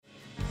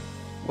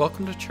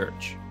Welcome to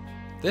church.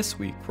 This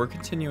week, we're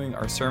continuing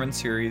our sermon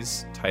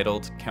series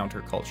titled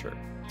Counterculture.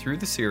 Through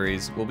the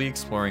series, we'll be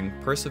exploring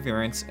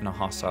perseverance in a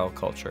hostile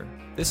culture.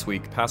 This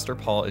week, Pastor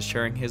Paul is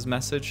sharing his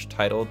message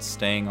titled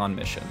Staying on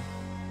Mission.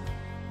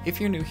 If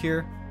you're new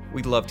here,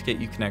 we'd love to get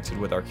you connected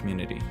with our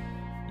community.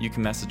 You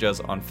can message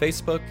us on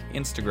Facebook,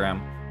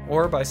 Instagram,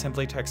 or by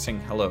simply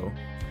texting hello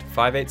to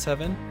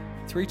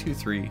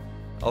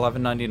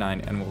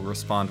 587-323-1199 and we'll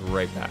respond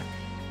right back.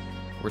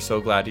 We're so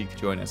glad you could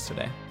join us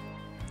today.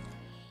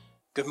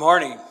 Good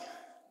morning.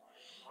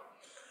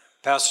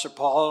 Pastor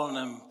Paul, and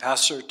I'm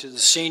pastor to the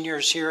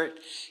seniors here at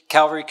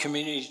Calvary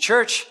Community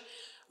Church.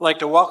 I'd like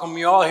to welcome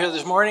you all here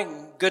this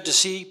morning. Good to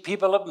see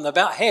people up in the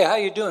back. Hey, how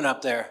you doing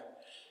up there?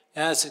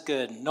 That's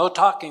good. No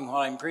talking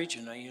while I'm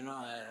preaching. You know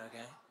that,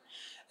 okay?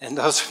 And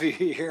those of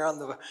you here on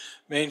the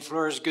main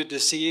floor, it's good to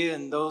see you.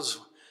 And those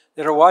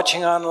that are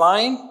watching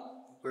online,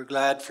 we're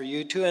glad for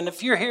you too. And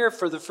if you're here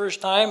for the first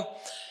time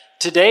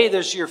today,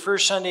 this is your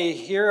first Sunday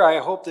here, I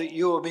hope that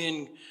you will be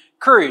encouraged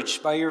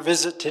by your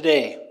visit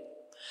today. A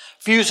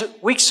few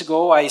weeks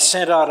ago, I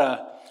sent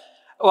out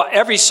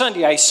every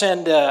Sunday I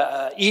send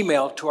an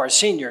email to our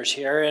seniors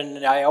here,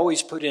 and I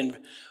always put in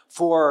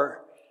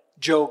 4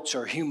 jokes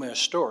or humorous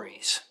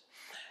stories.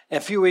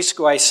 And a few weeks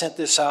ago, I sent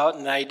this out,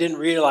 and I didn't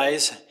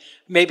realize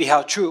maybe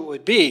how true it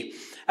would be.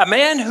 A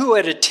man who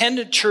had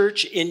attended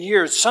church in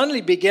years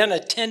suddenly began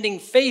attending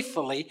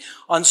faithfully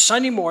on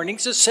Sunday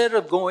mornings instead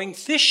of going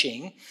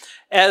fishing,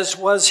 as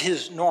was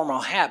his normal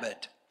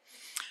habit.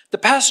 The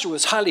pastor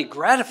was highly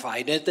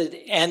gratified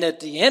and at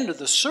the end of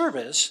the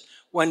service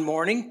one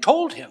morning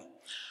told him,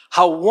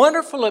 "How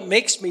wonderful it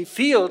makes me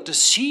feel to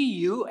see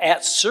you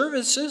at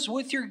services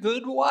with your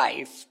good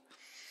wife."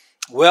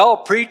 "Well,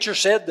 preacher,"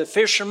 said the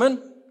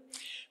fisherman,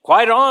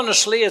 "quite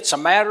honestly, it's a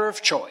matter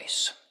of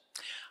choice.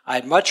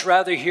 I'd much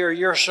rather hear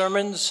your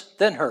sermons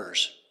than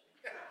hers."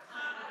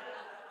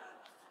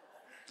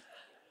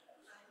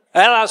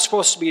 That was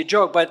supposed to be a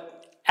joke,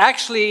 but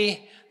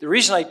actually, the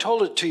reason I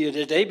told it to you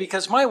today,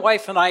 because my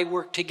wife and I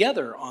work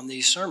together on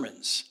these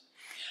sermons.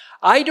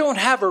 I don't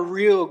have a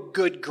real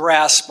good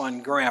grasp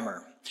on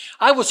grammar.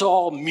 I was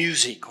all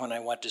music when I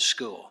went to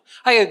school.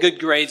 I had good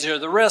grades there.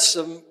 The rest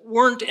of them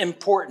weren't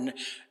important.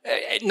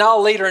 Now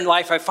later in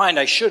life, I find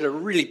I should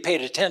have really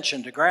paid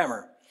attention to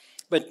grammar.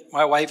 But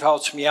my wife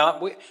helps me out.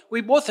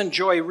 We both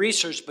enjoy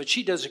research, but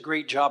she does a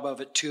great job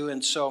of it too.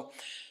 And so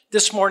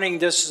this morning,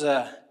 this is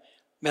a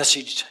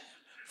message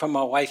from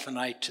my wife and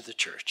I to the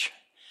church,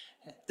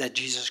 that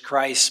Jesus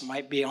Christ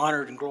might be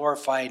honored and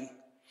glorified.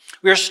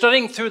 We are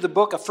studying through the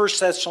book of 1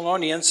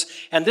 Thessalonians,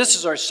 and this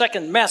is our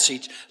second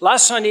message.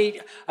 Last Sunday,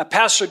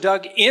 Pastor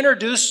Doug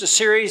introduced the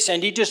series,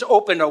 and he just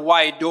opened a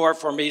wide door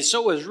for me,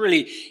 so it was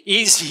really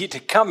easy to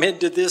come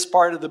into this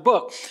part of the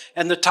book.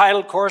 And the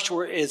title, of course,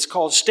 is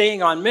called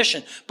Staying on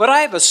Mission. But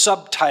I have a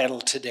subtitle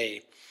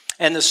today,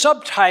 and the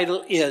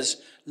subtitle is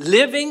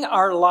Living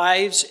Our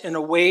Lives in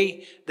a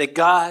Way That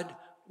God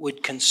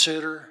Would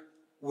Consider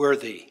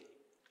Worthy.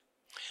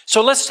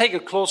 So let's take a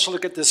close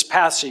look at this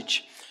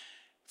passage.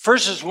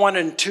 Verses 1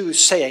 and 2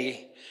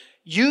 say,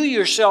 "You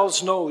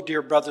yourselves know,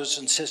 dear brothers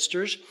and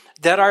sisters,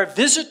 that our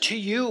visit to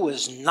you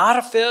was not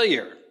a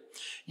failure.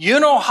 You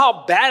know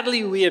how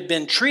badly we had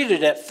been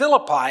treated at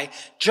Philippi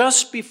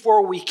just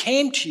before we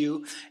came to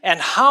you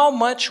and how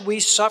much we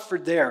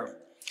suffered there.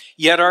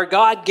 Yet our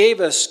God gave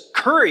us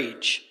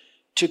courage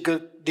to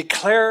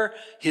declare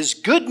his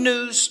good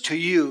news to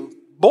you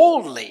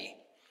boldly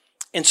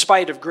in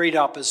spite of great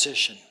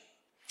opposition."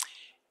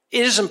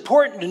 It is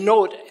important to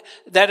note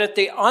that at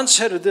the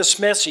onset of this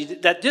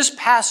message, that this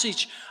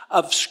passage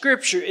of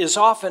Scripture is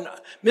often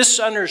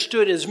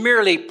misunderstood as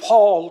merely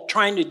Paul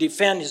trying to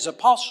defend his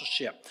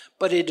apostleship,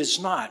 but it is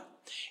not.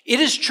 It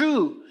is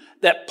true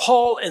that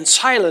Paul and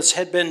Silas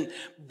had been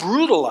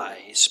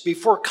brutalized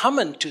before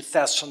coming to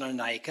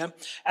Thessalonica,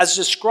 as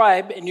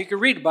described, and you can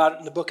read about it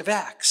in the book of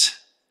Acts.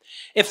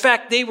 In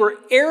fact, they were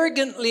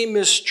arrogantly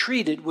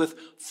mistreated with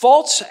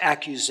false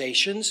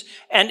accusations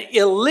and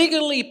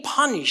illegally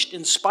punished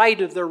in spite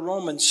of their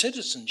Roman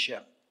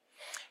citizenship.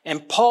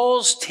 And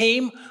Paul's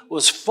team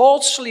was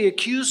falsely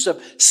accused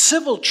of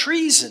civil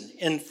treason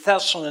in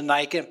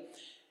Thessalonica,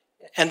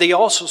 and they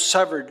also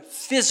suffered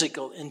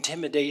physical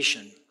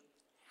intimidation.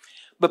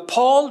 But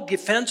Paul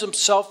defends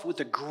himself with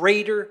a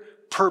greater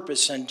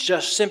purpose than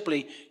just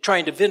simply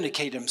trying to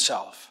vindicate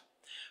himself.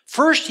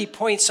 First, he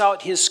points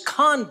out his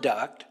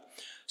conduct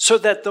so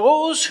that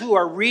those who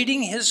are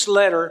reading his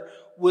letter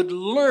would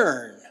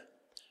learn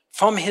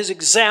from his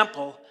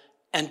example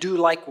and do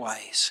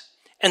likewise.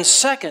 And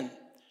second,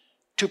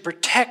 to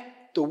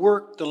protect the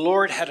work the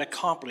Lord had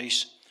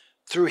accomplished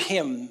through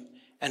him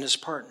and his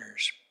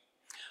partners.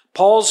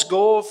 Paul's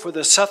goal for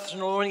the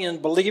Thessalonian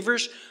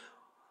believers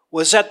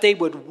was that they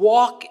would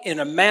walk in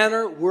a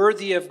manner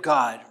worthy of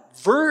God.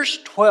 Verse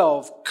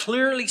 12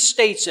 clearly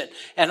states it,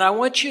 and I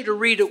want you to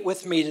read it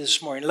with me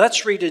this morning.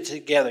 Let's read it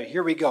together.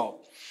 Here we go.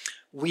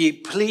 "We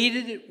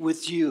pleaded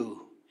with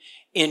you,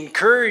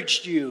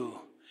 encouraged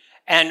you,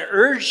 and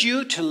urged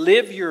you to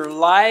live your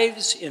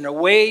lives in a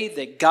way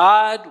that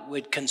God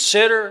would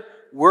consider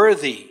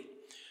worthy,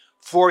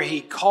 for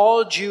he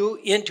called you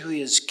into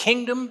his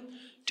kingdom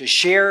to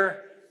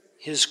share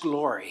his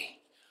glory.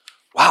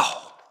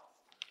 Wow.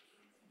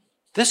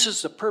 This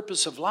is the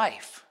purpose of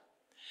life.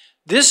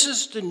 This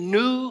is the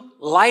new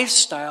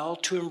lifestyle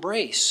to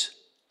embrace.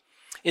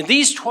 In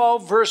these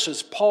 12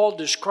 verses, Paul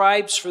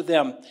describes for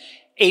them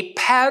a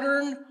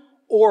pattern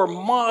or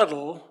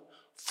model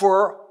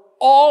for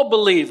all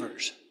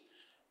believers,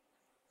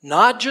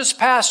 not just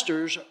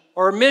pastors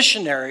or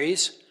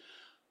missionaries,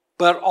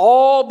 but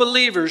all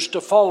believers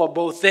to follow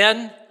both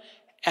then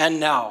and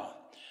now.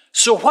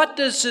 So what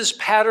does this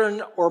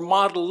pattern or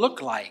model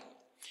look like?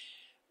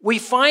 We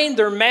find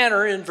their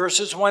manner in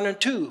verses 1 and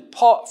 2.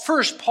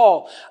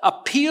 Paul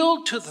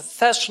appealed to the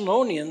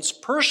Thessalonians'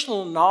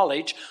 personal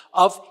knowledge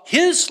of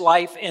his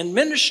life and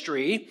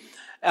ministry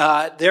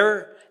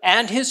there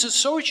and his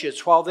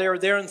associates while they were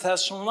there in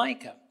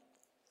Thessalonica.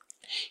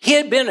 He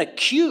had been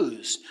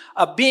accused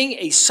of being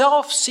a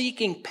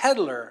self-seeking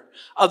peddler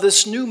of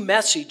this new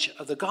message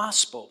of the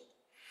gospel.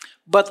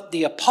 But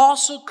the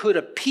apostle could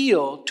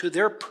appeal to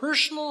their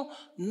personal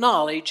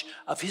knowledge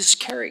of his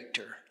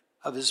character,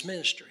 of his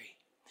ministry.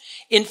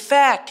 In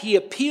fact, he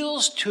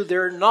appeals to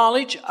their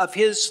knowledge of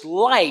his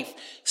life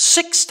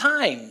 6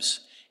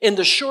 times in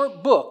the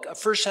short book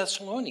of 1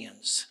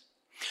 Thessalonians.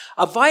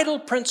 A vital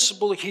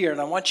principle here,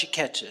 and I want you to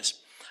catch this,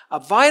 a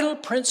vital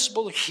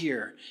principle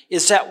here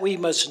is that we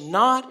must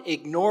not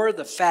ignore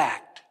the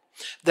fact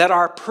that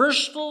our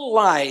personal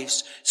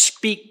lives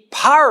speak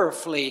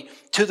powerfully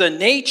to the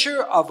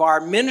nature of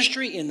our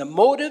ministry in the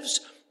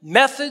motives,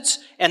 methods,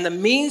 and the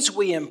means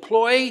we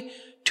employ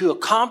to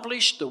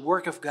accomplish the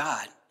work of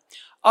God.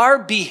 Our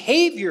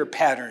behavior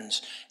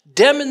patterns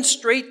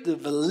demonstrate the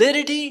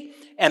validity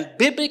and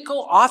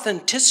biblical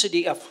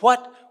authenticity of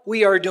what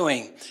we are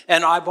doing.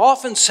 And I've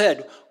often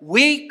said,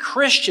 we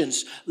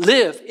Christians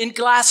live in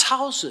glass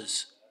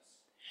houses.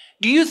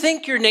 Do you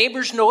think your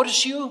neighbors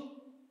notice you?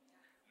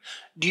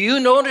 Do you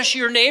notice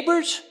your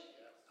neighbors?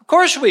 Of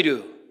course we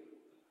do.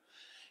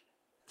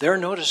 They're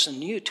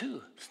noticing you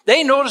too.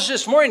 They noticed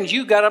this morning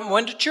you got up and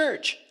went to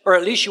church, or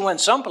at least you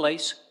went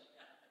someplace.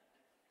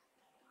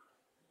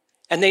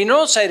 And they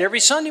notice that every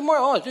Sunday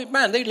morning. Oh,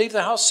 man, they leave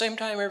the house same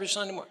time every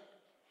Sunday morning.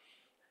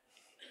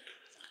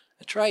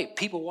 That's right.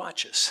 People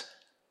watch us.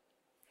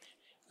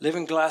 Live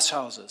in glass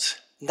houses.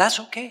 And that's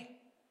okay.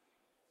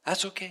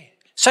 That's okay.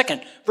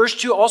 Second, verse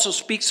 2 also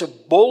speaks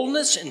of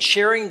boldness in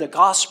sharing the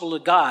gospel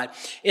of God.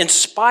 In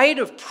spite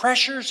of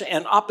pressures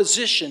and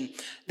opposition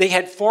they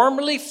had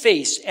formerly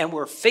faced and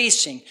were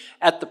facing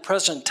at the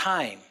present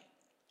time.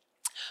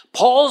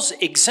 Paul's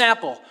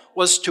example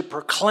was to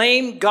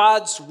proclaim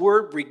God's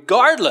word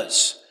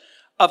regardless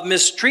of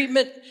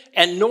mistreatment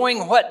and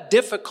knowing what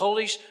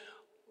difficulties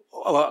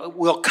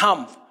will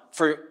come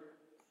for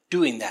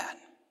doing that.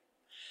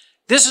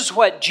 This is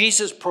what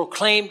Jesus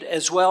proclaimed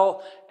as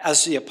well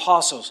as the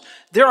apostles.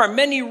 There are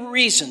many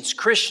reasons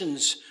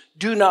Christians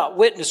do not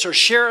witness or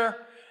share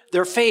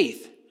their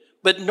faith,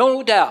 but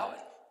no doubt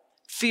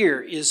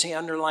fear is the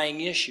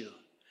underlying issue.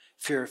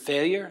 Fear of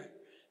failure,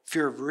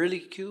 fear of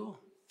ridicule,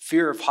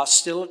 fear of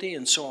hostility,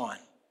 and so on.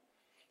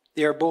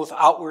 They are both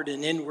outward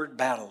and inward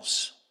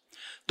battles.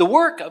 The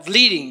work of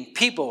leading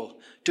people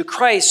to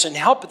Christ and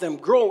helping them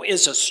grow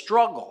is a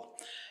struggle,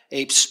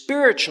 a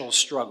spiritual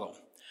struggle.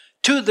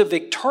 To be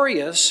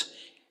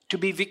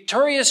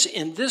victorious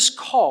in this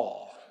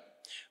call,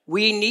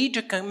 we need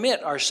to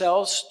commit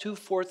ourselves to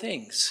 4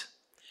 things.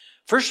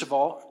 First of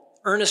all,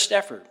 earnest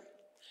effort.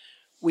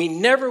 We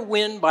never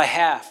win by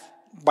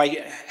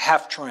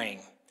half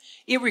trying.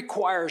 It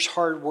requires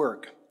hard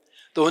work,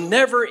 though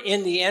never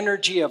in the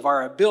energy of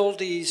our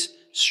abilities,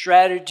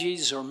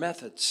 strategies, or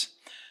methods.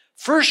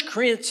 1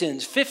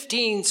 Corinthians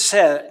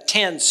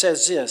 15:10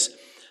 says this,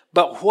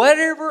 "But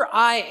whatever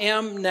I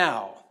am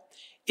now,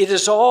 it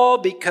is all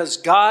because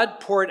God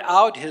poured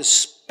out his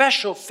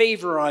special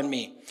favor on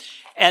me,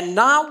 and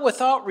not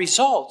without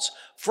results,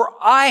 for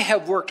I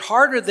have worked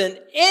harder than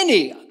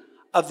any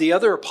of the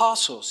other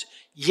apostles.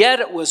 Yet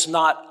it was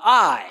not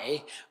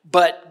I,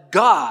 but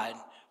God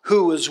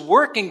who was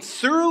working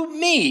through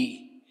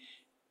me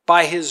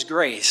by his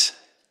grace."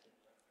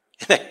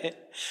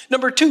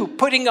 Number 2,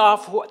 putting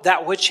off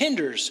that which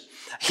hinders.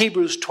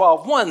 Hebrews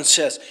 12:1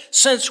 says,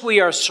 "Since we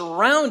are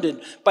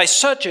surrounded by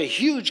such a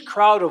huge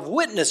crowd of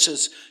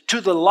witnesses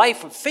to the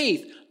life of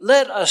faith,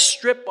 let us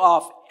strip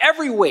off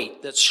every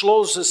weight that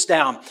slows us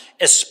down,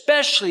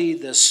 especially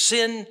the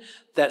sin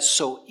that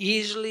so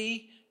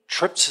easily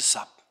trips us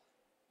up.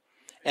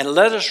 And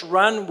let us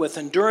run with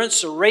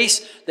endurance the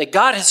race that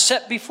God has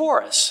set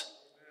before us."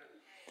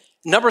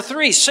 Number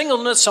 3,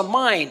 singleness of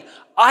mind.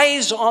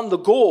 Eyes on the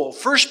goal.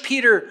 1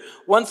 Peter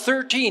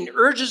 1:13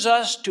 urges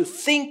us to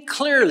think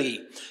clearly,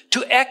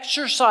 to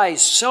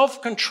exercise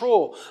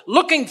self-control,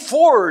 looking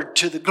forward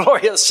to the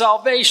glorious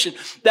salvation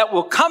that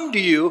will come to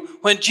you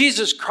when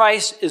Jesus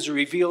Christ is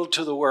revealed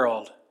to the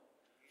world.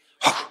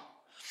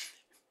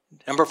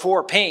 Number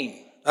 4,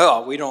 pain.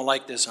 Oh, we don't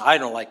like this. I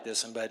don't like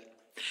this, but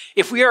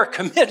if we are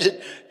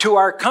committed to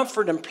our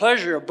comfort and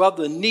pleasure above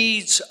the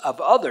needs of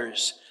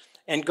others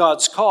and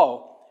God's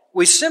call,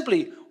 we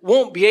simply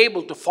won't be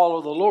able to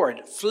follow the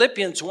Lord.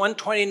 Philippians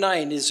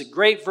 1:29 is a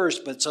great verse,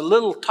 but it's a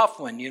little tough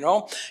one,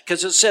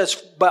 because it says,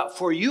 "But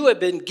for you have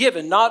been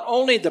given not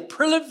only the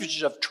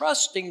privilege of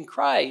trusting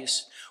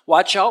Christ,"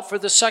 watch out for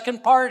the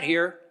second part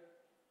here,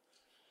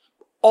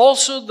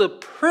 "also the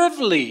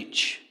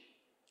privilege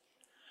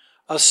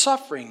of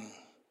suffering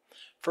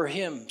for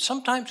him."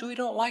 Sometimes we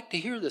don't like to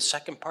hear the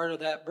second part of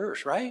that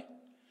verse, right?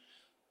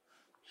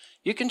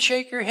 You can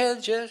shake your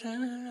head, just...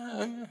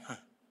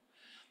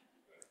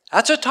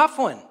 That's a tough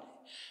one.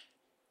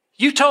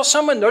 You tell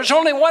someone there's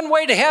only one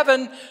way to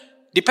heaven,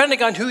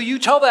 depending on who you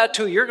tell that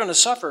to, you're going to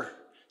suffer.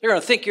 They're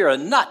going to think you're a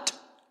nut.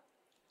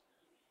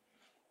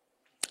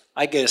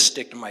 I got to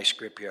stick to my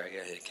script here.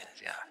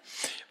 Yeah.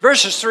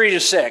 Verses 3 to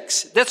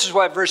 6. This is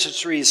what verses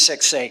 3 to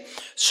 6 say.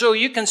 "So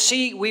you can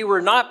see we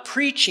were not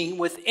preaching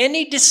with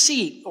any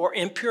deceit or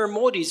impure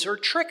motives or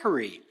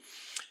trickery.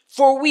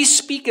 For we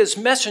speak as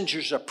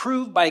messengers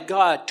approved by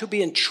God to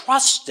be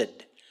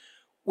entrusted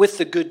with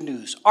the good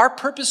news. Our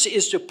purpose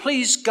is to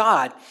please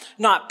God,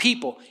 not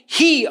people.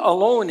 He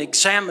alone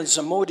examines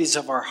the motives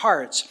of our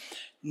hearts.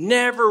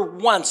 Never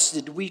once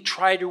did we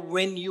try to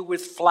win you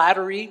with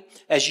flattery,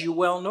 as you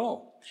well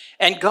know.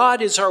 And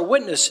God is our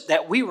witness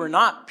that we were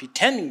not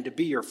pretending to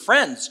be your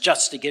friends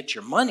just to get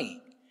your money.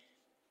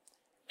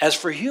 As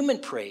for human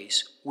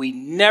praise, we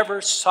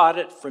never sought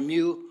it from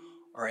you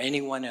or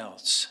anyone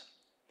else."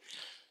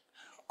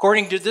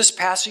 According to this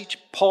passage,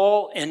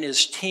 Paul and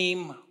his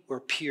team were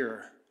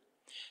pure,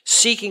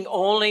 seeking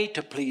only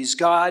to please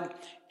God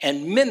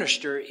and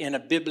minister in a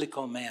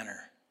biblical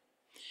manner.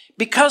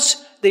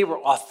 Because they were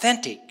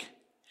authentic,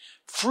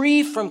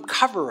 free from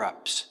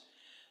cover-ups,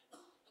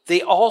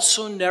 they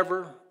also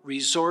never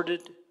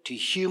resorted to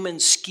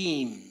human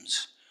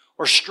schemes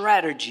or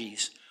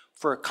strategies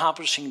for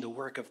accomplishing the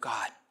work of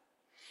God.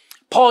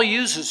 Paul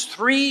uses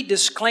 3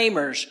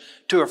 disclaimers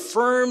to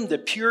affirm the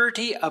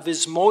purity of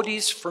his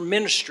motives for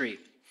ministry.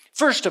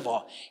 First of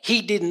all,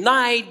 he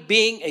denied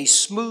being a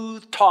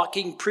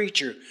smooth-talking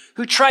preacher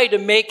who tried to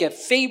make a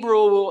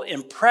favorable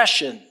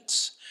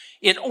impressions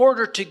in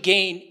order to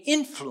gain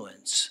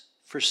influence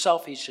for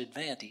selfish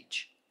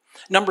advantage.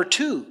 Number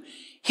 2,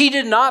 he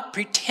did not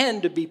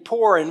pretend to be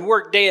poor and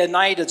work day and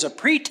night as a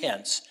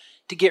pretense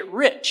to get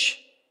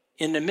rich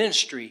in the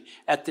ministry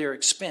at their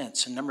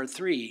expense. And number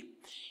 3,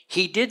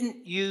 he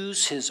didn't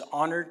use his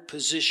honored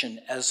position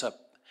as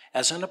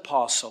an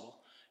apostle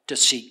to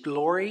seek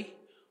glory,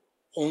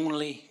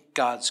 only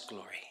God's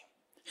glory.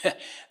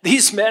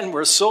 These men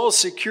were so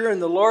secure in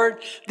the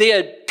Lord, they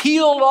had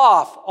peeled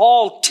off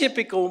all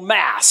typical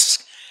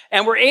masks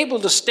and were able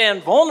to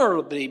stand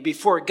vulnerably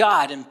before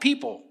God and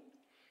people.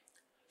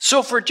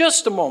 So for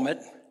just a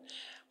moment,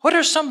 what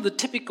are some of the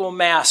typical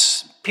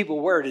masks people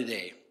wear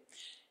today?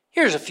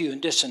 Here's a few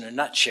just in a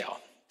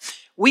nutshell.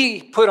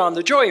 We put on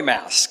the joy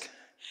mask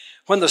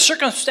when the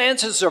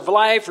circumstances of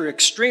life are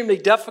extremely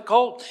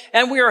difficult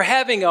and we are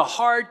having a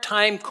hard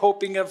time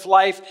coping with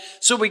life.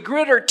 So we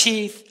grit our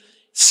teeth,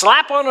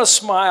 slap on a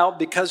smile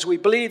because we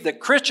believe that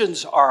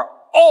Christians are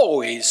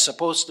always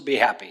supposed to be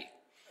happy,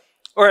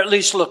 or at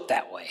least look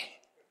that way.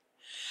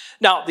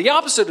 Now, the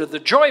opposite of the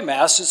joy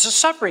mask is the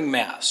suffering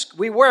mask.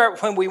 We wear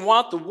it when we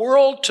want the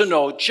world to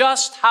know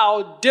just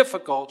how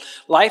difficult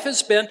life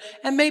has been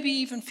and maybe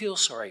even feel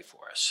sorry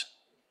for us.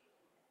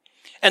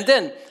 And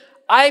then,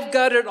 "I've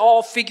got it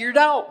all figured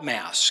out"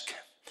 mask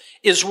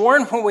is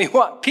worn when we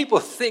want people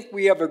to think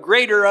we have a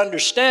greater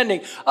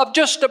understanding of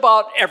just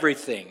about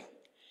everything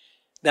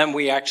than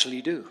we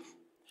actually do.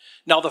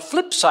 Now, the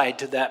flip side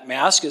to that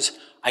mask is,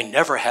 "I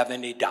never have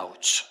any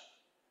doubts."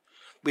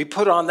 We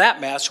put on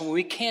that mask when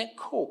we can't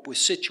cope with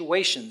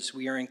situations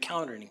we are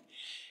encountering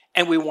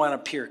and we want to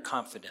appear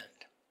confident.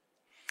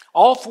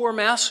 All 4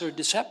 masks are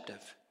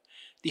deceptive.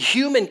 The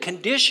human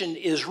condition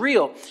is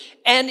real,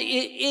 and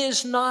it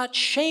is not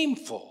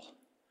shameful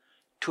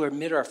to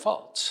admit our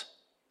faults.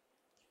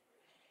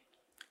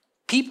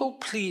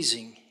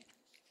 People-pleasing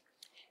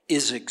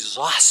is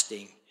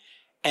exhausting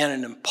and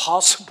an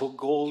impossible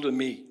goal to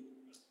meet.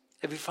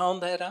 Have you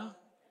found that out?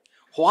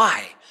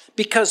 Why?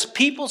 Because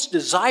people's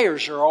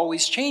desires are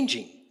always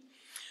changing.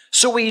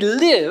 So we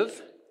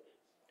live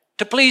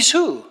to please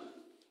who?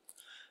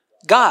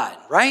 God,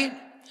 right?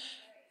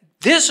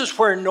 This is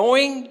where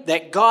knowing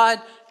that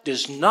God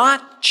does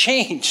not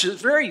change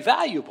is very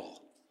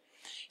valuable.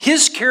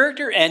 His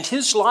character and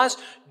his laws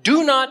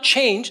do not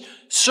change,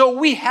 so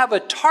we have a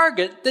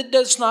target that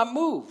does not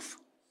move.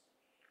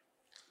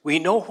 We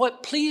know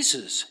what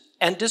pleases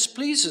and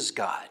displeases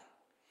God.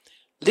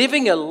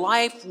 Living a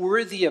life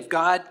worthy of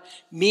God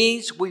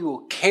means we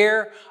will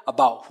care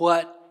about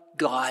what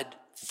God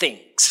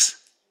thinks.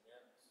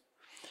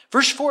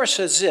 Verse 4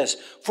 says this,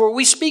 "For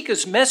we speak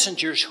as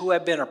messengers who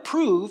have been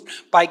approved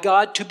by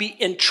God to be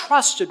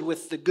entrusted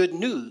with the good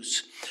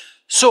news."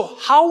 So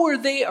how were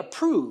they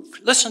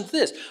approved? Listen to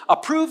this.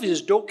 Approved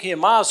is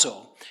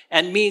dokimazo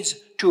and means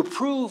to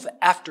approve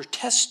after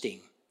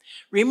testing.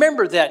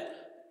 Remember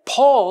that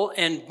Paul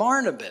and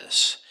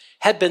Barnabas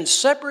had been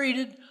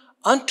separated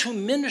unto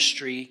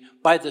ministry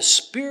by the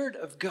Spirit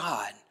of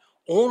God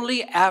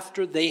only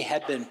after they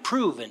had been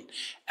proven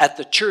at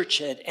the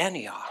church at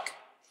Antioch.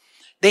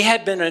 They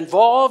had been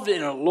involved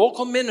in a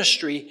local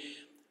ministry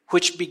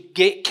which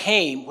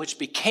became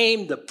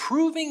the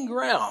proving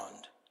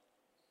ground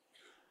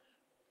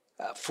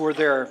for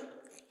their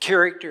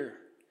character,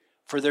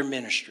 for their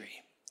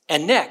ministry.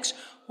 And next,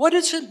 what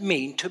does it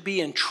mean to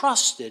be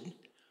entrusted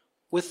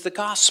with the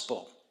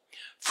gospel?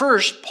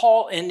 First,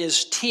 Paul and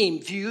his team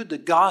viewed the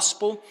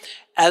gospel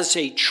as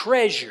a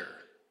treasure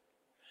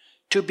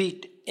to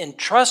be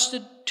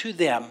entrusted to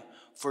them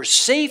for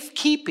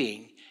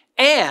safekeeping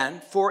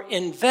and for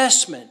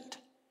investment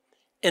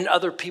in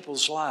other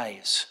people's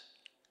lives.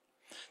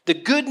 The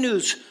good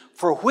news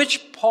for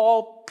which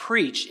Paul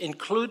preached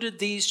included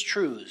these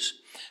truths: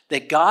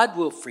 that God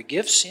will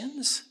forgive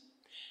sins,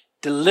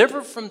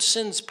 deliver from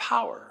sin's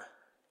power,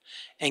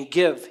 and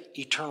give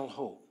eternal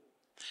hope.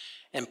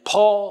 And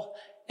Paul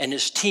and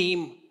his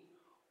team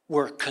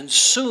were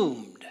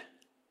consumed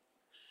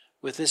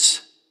with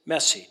this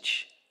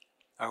message.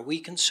 Are we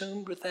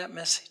consumed with that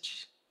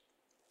message?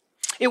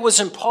 It was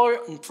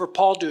important for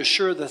Paul to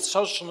assure the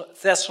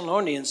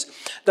Thessalonians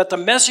that the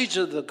message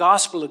of the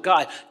gospel of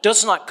God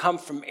does not come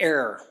from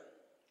error.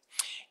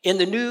 In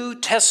the New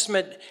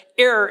Testament,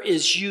 error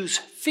is used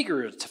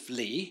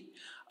figuratively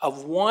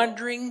of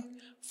wandering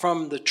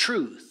from the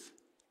truth.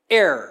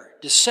 Error,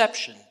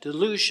 deception,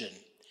 delusion.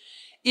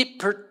 It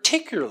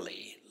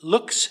particularly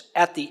looks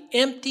at the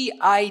empty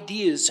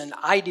ideas and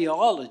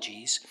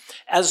ideologies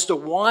as the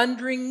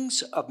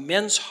wanderings of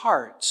men's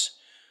hearts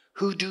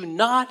who do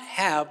not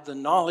have the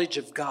knowledge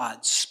of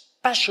God's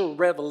special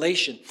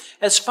revelation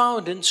as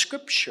found in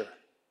Scripture.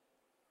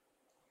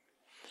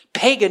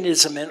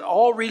 Paganism and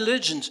all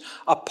religions,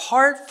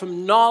 apart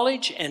from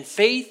knowledge and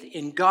faith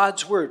in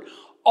God's word,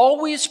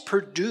 always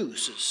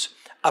produces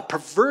a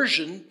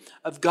perversion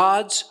of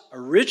God's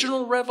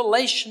original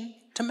revelation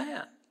to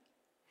man.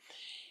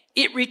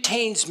 It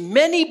retains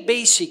many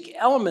basic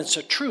elements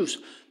of truth,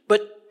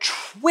 but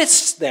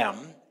twists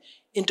them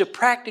into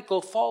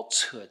practical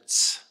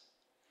falsehoods.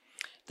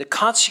 The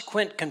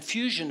consequent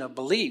confusion of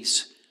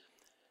beliefs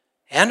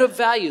and of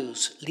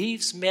values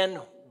leaves men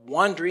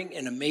wandering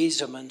in a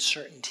maze of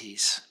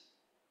uncertainties.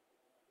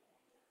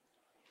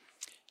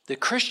 The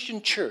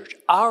Christian church,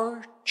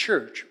 our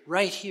church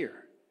right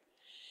here,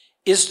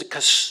 is the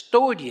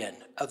custodian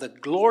of the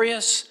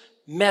glorious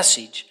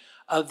message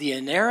of the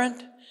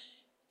inerrant,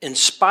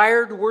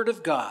 inspired Word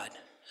of God,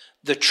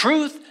 the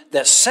truth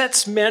that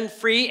sets men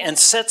free and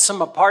sets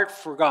them apart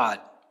for God.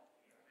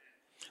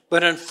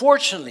 But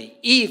unfortunately,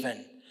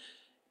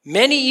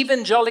 many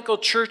evangelical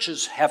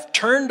churches have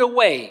turned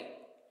away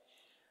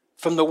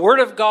from the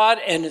Word of God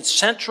and its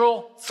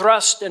central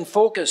thrust and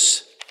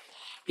focus.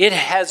 It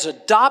has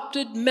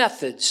adopted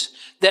methods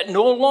that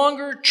no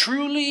longer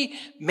truly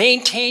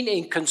maintain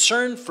a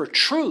concern for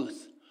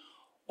truth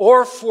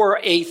or for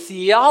a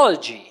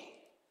theology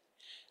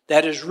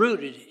that is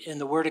rooted in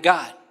the Word of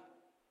God.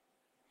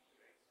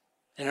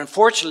 And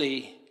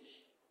unfortunately,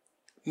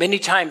 many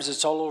times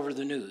it's all over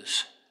the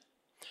news.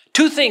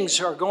 Two things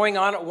are going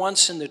on at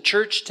once in the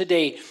church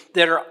today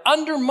that are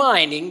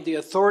undermining the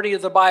authority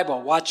of the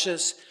Bible. Watch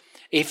this.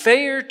 A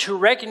failure to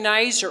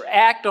recognize or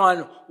act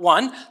on,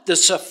 one, the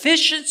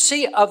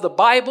sufficiency of the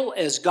Bible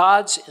as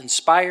God's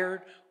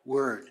inspired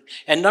word.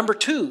 And number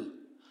two,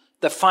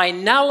 the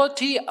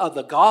finality of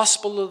the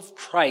gospel of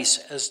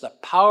Christ as the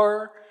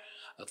power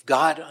of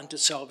God unto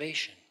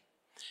salvation.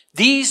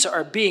 These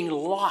are being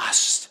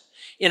lost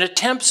in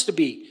attempts to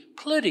be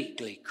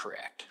politically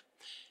correct,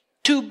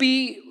 to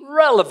be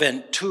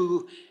relevant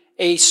to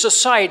a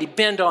society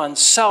bent on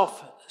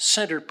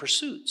self-centered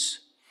pursuits,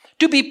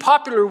 to be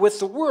popular with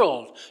the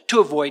world, to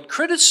avoid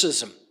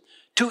criticism,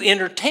 to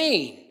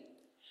entertain,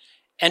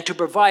 and to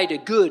provide a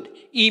good,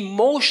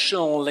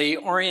 emotionally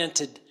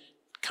oriented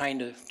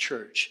kind of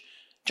church.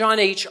 John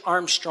H.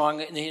 Armstrong,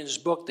 in his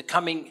book, The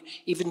Coming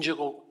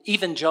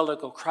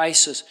Evangelical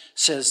Crisis,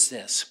 says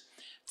this: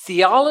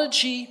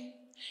 theology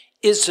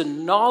is the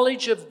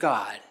knowledge of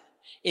God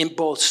in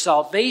both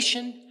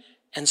salvation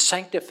and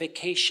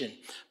sanctification,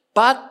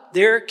 but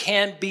there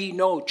can be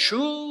no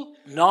true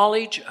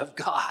knowledge of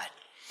God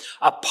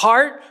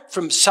apart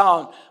from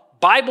sound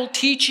Bible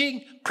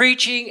teaching,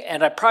 preaching,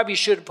 and I probably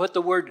should have put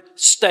the word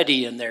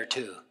study in there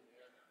too.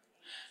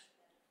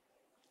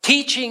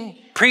 Teaching,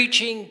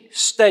 preaching,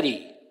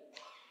 study.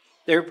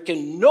 There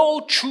can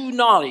no true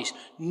knowledge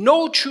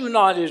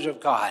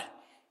of God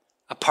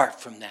apart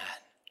from that.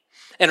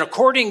 And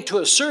according to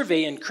a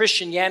survey in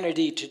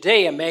Christianity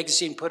Today, a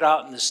magazine put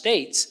out in the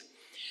States,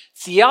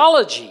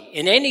 theology,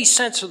 in any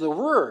sense of the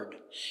word,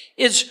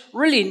 is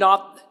really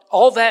not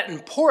all that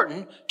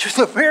important to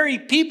the very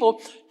people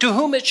to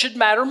whom it should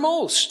matter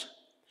most.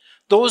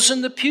 Those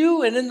in the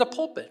pew and in the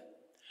pulpit.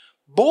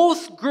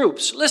 Both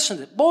groups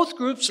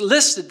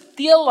listed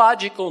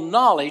theological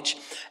knowledge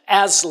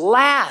as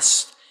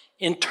last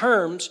in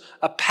terms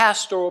of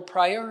pastoral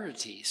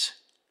priorities.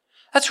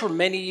 That's where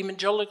many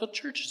evangelical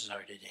churches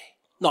are today.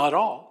 Not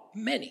all,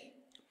 many.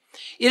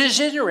 It is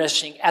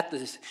interesting, at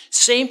the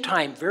same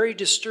time very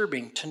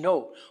disturbing, to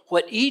note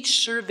what each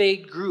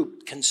surveyed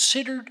group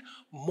considered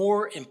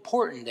more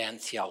important than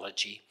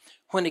theology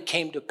when it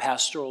came to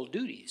pastoral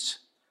duties,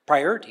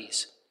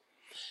 priorities.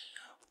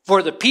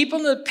 For the people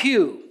in the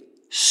pew,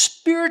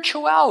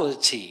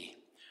 spirituality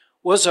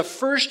was of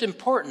first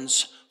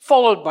importance,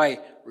 followed by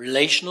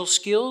relational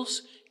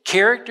skills,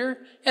 character,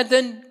 and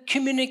then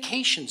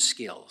communication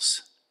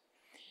skills.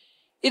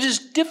 It is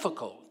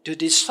difficult to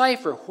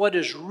decipher what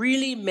is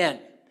really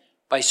meant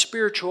by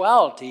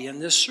spirituality in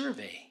this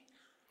survey,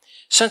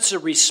 since the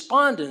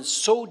respondents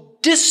so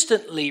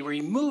distantly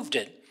removed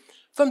it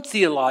from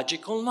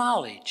theological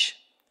knowledge.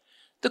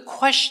 The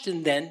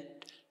question then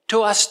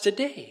to us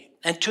today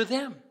and to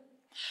them: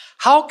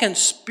 how can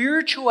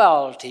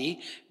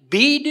spirituality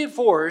be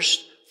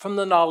divorced from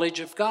the knowledge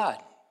of God?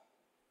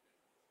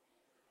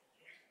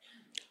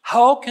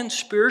 How can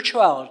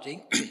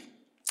spirituality,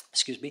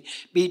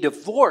 be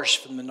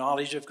divorced from the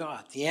knowledge of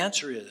God? The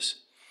answer is,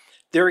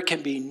 there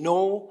can be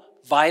no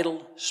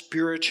vital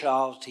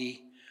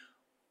spirituality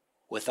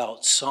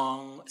without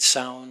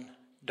sound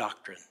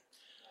doctrine.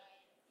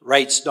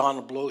 Writes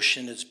Donald Bloch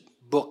in his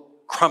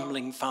book,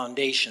 Crumbling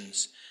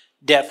Foundations,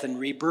 Death and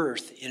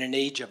Rebirth in an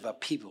Age of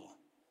Upheaval.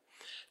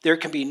 There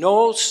can be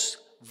no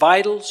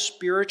vital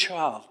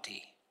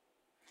spirituality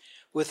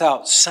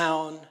without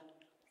sound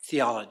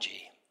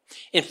theology.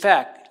 In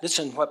fact,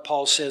 listen to what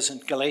Paul says in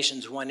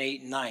Galatians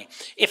 1:8 and 9.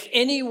 If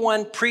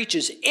anyone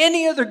preaches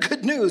any other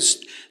good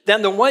news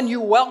than the one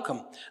you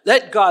welcome,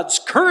 let God's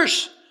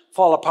curse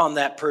fall upon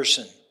that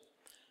person.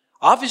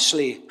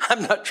 Obviously,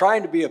 I'm not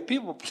trying to be a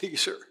people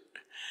pleaser.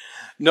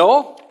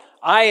 No,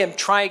 I am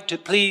trying to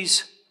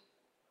please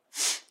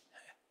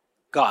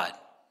God.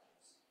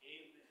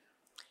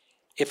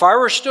 If I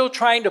were still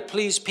trying to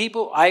please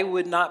people, I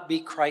would not be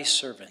Christ's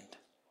servant.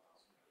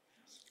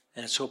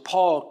 And so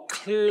Paul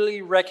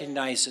clearly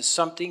recognizes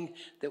something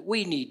that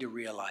we need to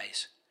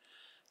realize.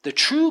 The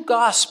true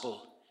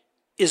gospel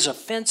is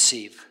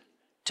offensive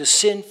to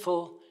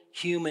sinful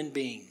human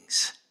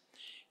beings.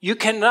 You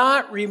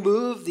cannot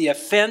remove the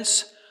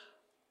offense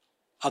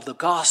of the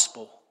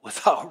gospel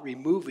without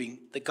removing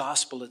the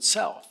gospel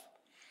itself.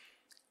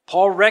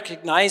 Paul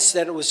recognized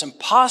that it was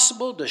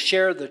impossible to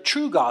share the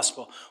true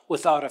gospel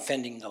without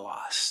offending the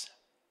lost.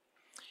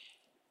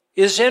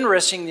 It is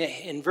interesting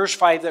that in verse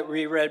 5 that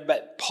we read,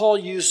 but Paul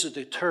uses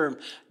the term,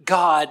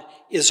 God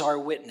is our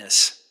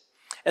witness.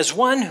 As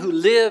one who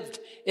lived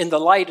in the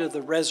light of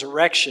the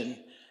resurrection,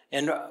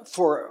 and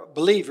for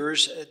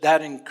believers,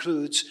 that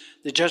includes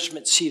the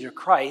judgment seat of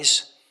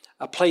Christ,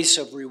 a place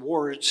of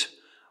rewards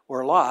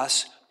or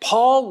loss,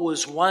 Paul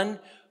was one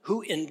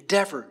who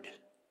endeavored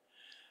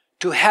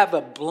to have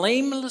a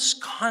blameless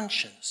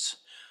conscience,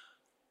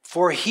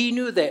 for he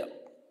knew that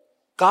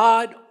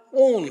God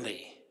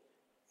only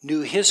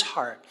knew his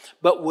heart,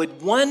 but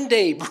would one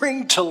day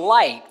bring to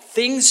light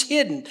things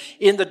hidden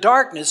in the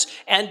darkness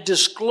and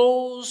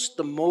disclose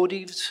the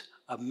motives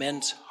of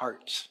men's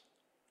hearts.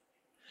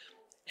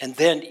 And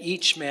then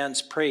each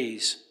man's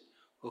praise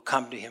will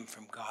come to him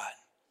from God.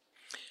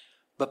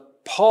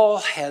 But Paul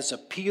has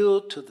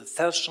appealed to the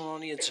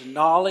Thessalonians'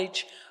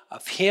 knowledge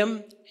of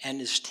him and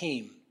his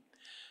team,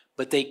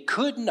 but they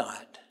could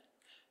not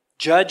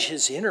judge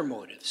his inner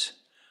motives,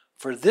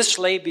 for this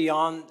lay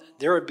beyond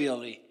their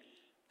ability.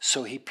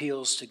 So he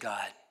appeals to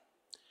God.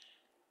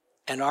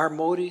 And our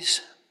motives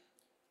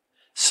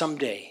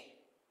someday,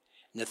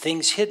 and the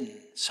things hidden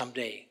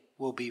someday,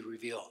 will be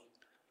revealed.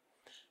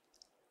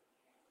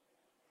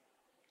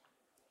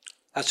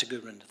 That's a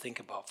good one to think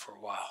about for a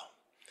while.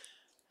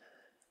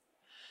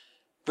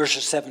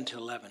 Verses 7 to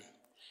 11.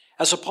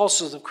 As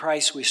apostles of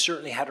Christ, we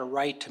certainly had a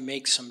right to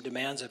make some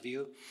demands of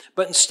you,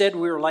 but instead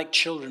we were like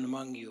children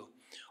among you,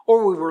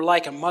 or we were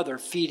like a mother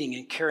feeding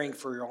and caring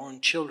for your own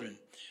children.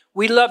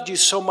 We loved you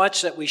so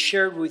much that we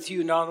shared with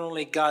you not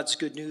only God's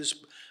good news,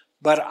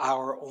 but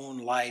our own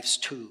lives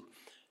too.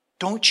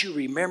 Don't you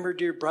remember,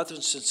 dear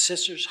brothers and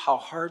sisters, how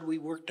hard we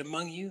worked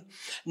among you?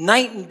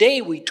 Night and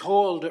day we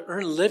toiled to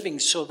earn a living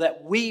so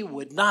that we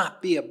would not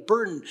be a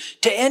burden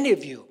to any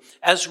of you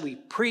as we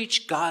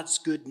preach God's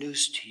good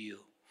news to you.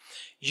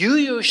 You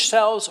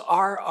yourselves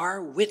are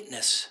our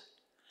witness,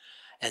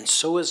 and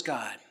so is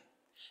God,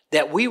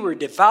 that we were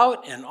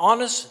devout and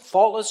honest and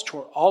faultless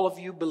toward all of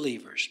you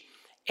believers.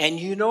 And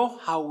you know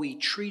how we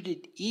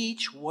treated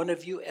each one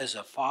of you as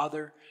a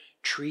father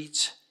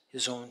treats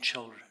his own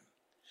children.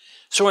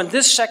 So in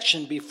this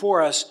section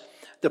before us,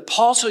 the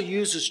apostle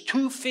uses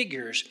two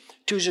figures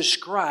to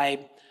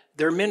describe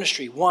their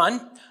ministry.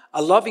 One,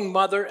 a loving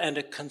mother and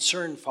a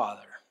concerned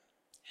father.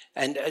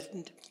 And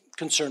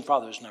concerned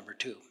father is number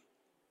two.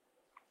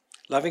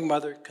 Loving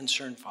mother,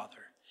 concerned father.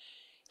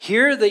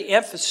 Here the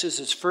emphasis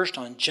is first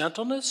on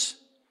gentleness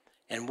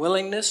and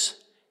willingness,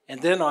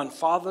 and then on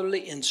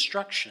fatherly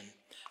instruction,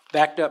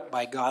 backed up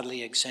by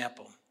godly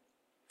example.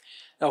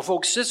 Now,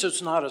 folks, this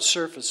is not a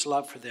surface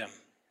love for them.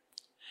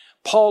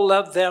 Paul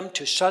loved them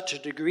to such a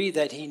degree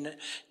that he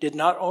did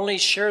not only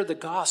share the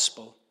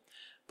gospel,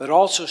 but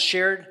also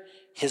shared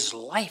his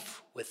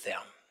life with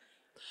them.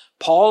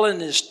 Paul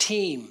and his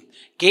team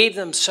gave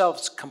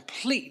themselves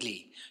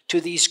completely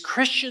to these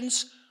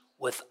Christians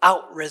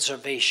without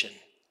reservation.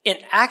 In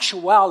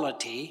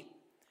actuality,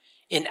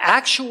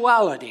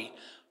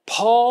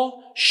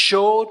 Paul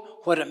showed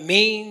what it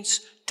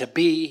means to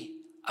be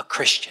a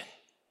Christian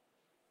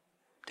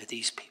to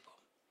these people.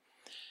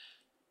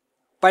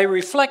 By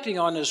reflecting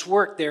on his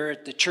work there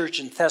at the church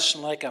in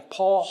Thessalonica,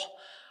 Paul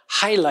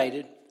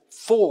highlighted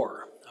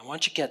four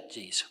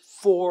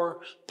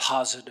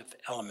positive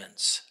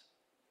elements.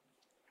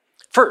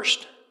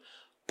 First,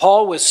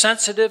 Paul was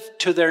sensitive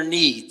to their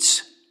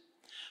needs.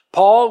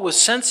 Paul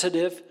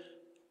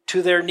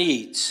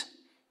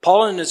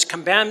and his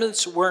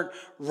commandments weren't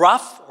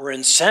rough or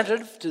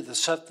insensitive to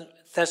the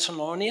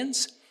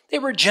Thessalonians. They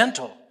were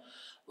gentle,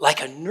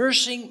 like a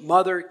nursing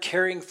mother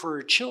caring for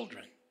her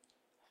children.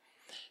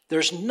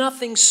 There's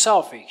nothing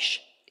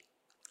selfish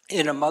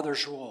in a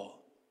mother's role.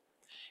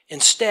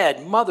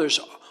 Instead, mothers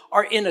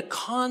are in a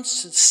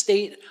constant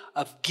state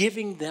of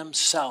giving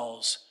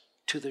themselves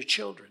to their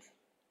children.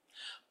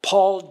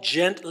 Paul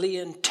gently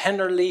and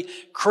tenderly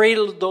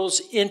cradled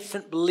those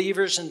infant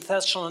believers in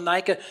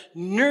Thessalonica,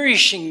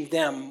 nourishing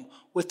them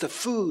with the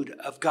food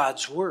of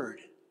God's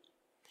word.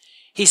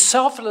 He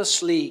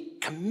selflessly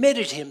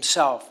committed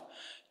himself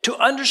to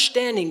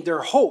understanding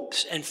their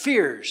hopes and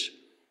fears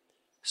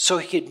so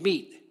he could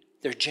meet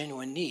their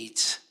genuine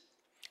needs.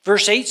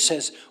 Verse 8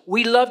 says,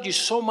 "We loved you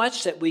so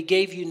much that we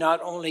gave you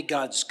not only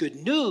God's good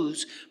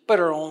news, but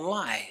our own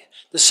life."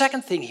 The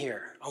second thing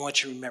here I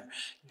want you to remember,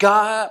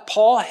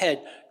 Paul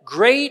had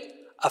great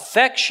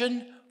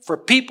affection for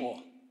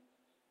people.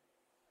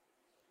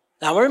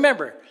 Now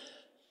remember,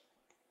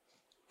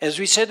 as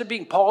we said at the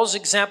beginning, Paul's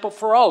example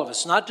for all of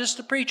us, not just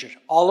the preachers,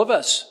 all of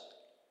us.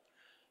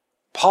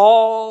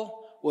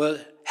 Paul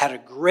had a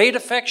great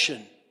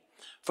affection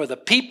for the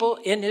people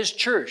in his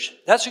church.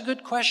 That's a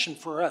good question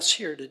for us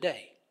here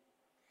today.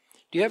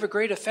 Do you have a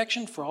great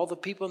affection for all the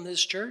people in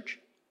this church?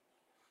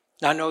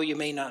 Now, I know you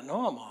may not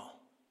know them all,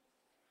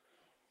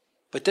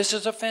 but this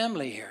is a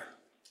family here.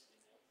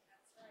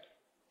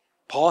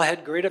 Paul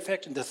had great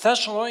affection. The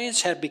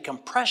Thessalonians had become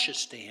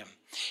precious to him.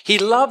 He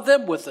loved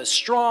them with a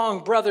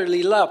strong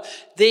brotherly love.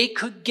 They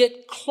could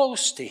get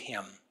close to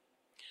him.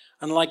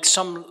 Unlike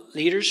some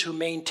leaders who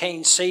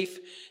maintain safe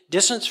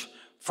distance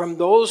from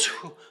those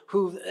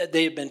who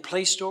they had been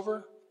placed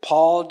over,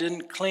 Paul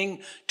didn't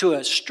cling to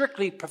a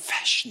strictly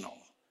professional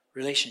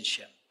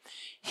relationship.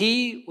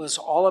 He was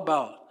all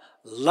about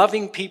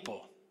loving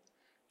people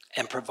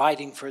and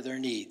providing for their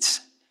needs,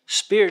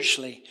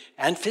 spiritually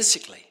and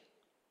physically.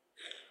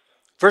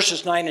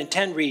 Verses 9 and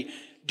 10 read,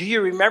 "Do you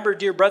remember,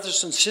 dear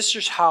brothers and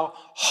sisters, how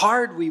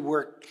hard we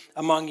worked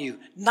among you?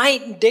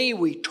 Night and day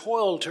we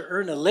toiled to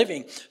earn a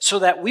living so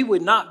that we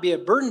would not be a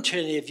burden to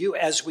any of you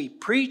as we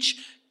preach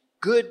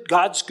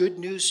God's good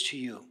news to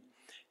you.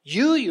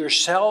 You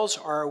yourselves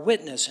are a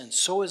witness, and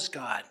so is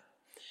God,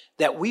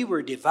 that we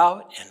were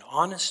devout and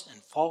honest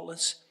and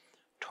faultless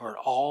toward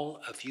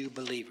all of you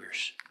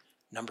believers."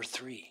 Number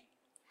 3,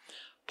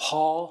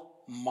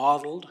 Paul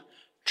modeled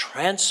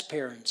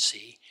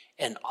transparency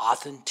and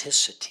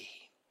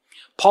authenticity.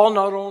 Paul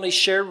not only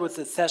shared with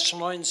the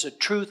Thessalonians the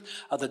truth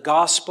of the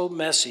gospel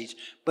message,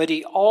 but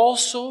he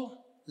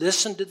also,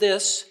 listen to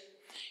this,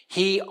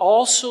 he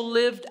also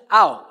lived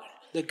out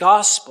the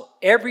gospel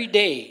every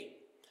day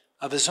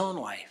of his own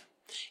life.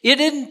 It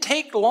didn't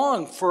take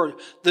long for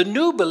the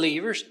new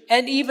believers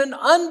and even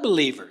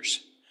unbelievers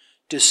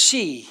to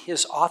see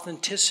his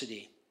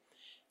authenticity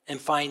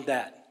and find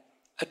that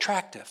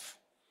attractive.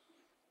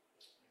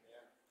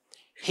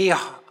 He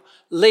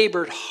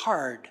labored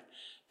hard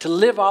to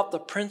live out the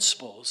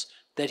principles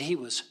that he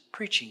was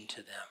preaching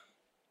to them.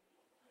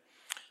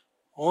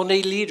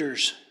 Only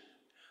leaders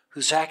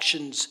whose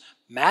actions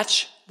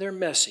match their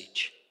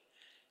message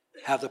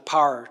have the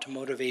power to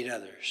motivate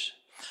others.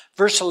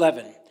 Verse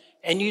 11,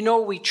 "And you know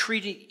we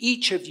treated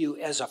each of you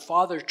as a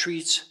father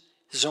treats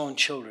his own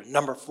children."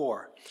 Number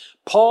 4,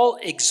 Paul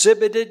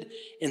exhibited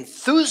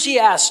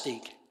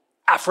enthusiastic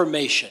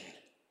affirmation.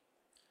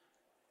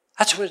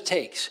 That's what it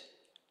takes.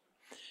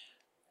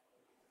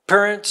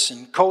 Parents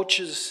and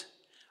coaches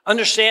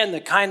understand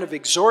the kind of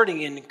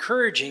exhorting and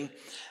encouraging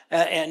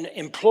and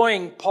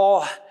employing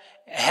Paul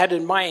had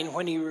in mind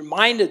when he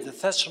reminded the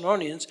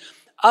Thessalonians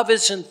of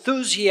his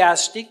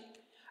enthusiastic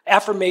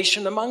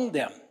affirmation among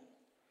them.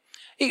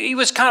 He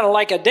was kind of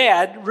like a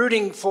dad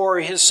rooting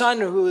for his son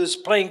who is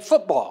playing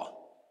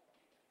football.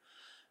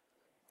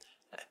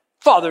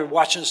 Father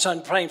watching his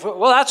son playing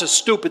football. "Well, that's a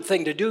stupid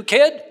thing to do,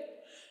 kid."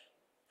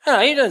 No,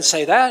 he didn't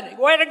say that.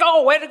 "Way to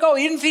go, way to go.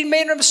 Even if he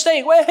made a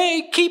mistake, well,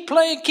 hey, keep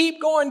playing,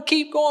 keep going,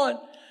 keep going."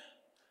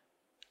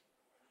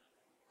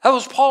 That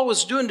was what Paul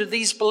was doing to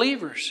these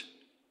believers.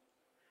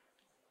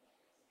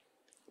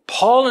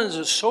 Paul and his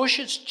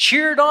associates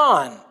cheered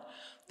on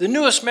the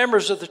newest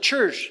members of the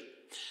church.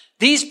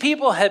 These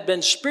people had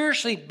been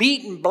spiritually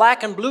beaten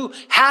black and blue,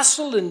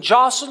 hassled and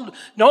jostled,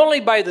 not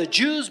only by the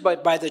Jews,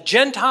 but by the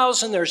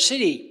Gentiles in their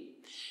city.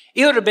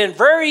 It would have been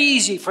very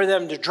easy for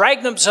them to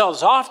drag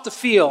themselves off the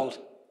field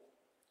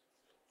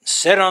and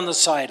sit on the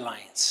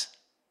sidelines.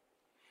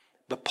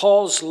 But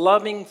Paul's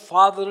loving,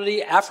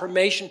 fatherly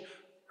affirmation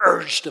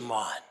urged them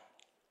on.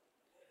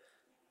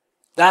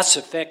 That's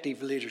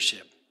effective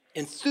leadership.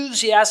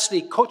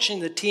 Enthusiastically coaching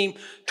the team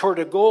toward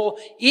a goal,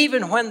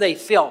 even when they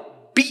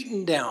felt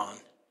beaten down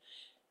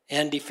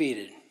and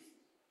defeated.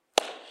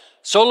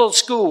 So a little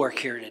schoolwork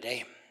here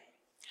today.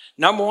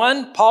 Number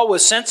one, Paul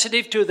was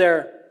sensitive to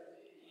their,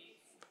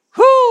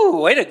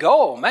 way to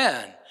go,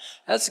 man.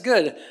 That's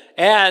good.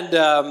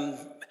 And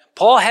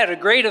Paul had a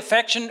great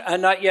affection.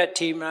 Not yet,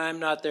 team. I'm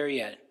not there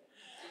yet.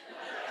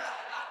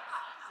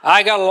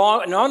 I got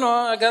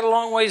a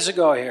long ways to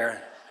go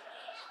here.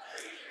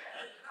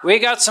 We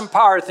got some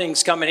power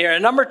things coming here.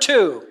 And number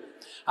two,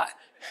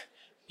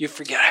 you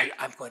forget,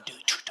 I'm going to do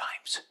it 2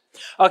 times.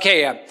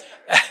 Okay,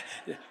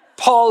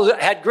 Paul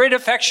had great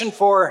affection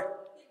for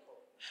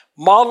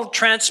modeled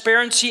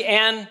transparency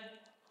and,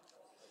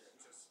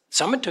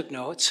 someone took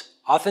notes,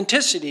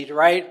 authenticity,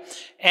 right?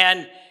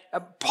 And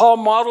Paul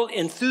modeled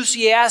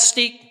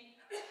enthusiastic.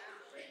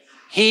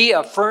 He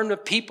affirmed the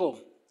people.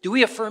 Do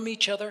we affirm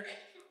each other?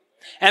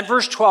 And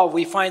verse 12,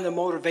 we find the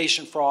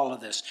motivation for all of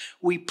this.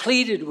 We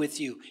pleaded with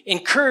you,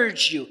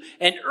 encouraged you,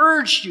 and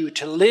urged you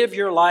to live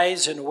your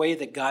lives in a way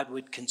that God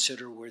would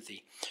consider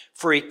worthy.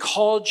 For he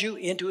called you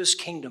into his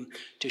kingdom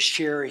to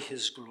share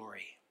his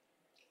glory.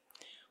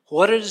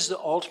 What is the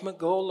ultimate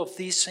goal of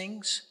these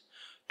things?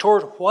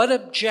 Toward what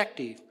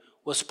objective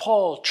was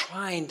Paul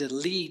trying to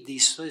lead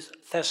these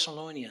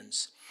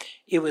Thessalonians?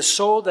 It was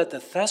so that the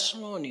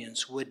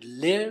Thessalonians would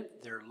live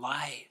their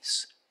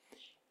lives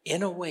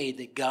in a way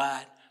that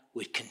God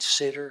would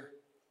consider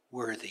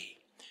worthy.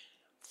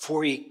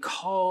 For he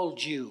called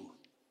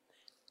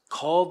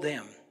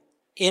them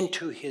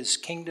into his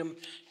kingdom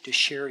to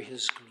share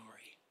his glory.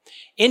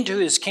 Into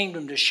his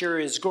kingdom to share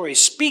his glory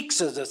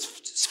speaks of the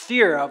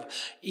sphere of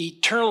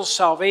eternal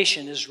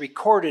salvation is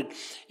recorded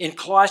in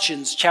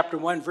Colossians chapter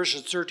 1,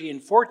 verses 13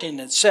 and 14.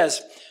 It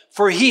says,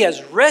 for he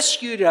has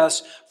rescued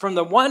us from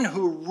the one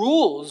who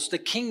rules the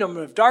kingdom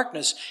of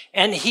darkness,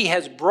 and he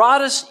has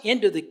brought us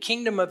into the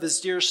kingdom of his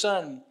dear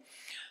Son.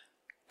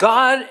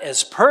 God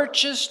has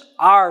purchased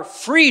our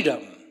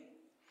freedom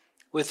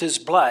with his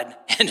blood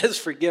and has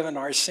forgiven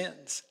our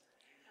sins.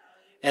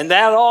 And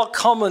that all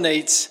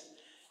culminates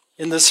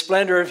in the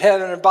splendor of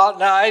heaven. About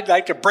now, I'd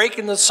like to break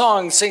in the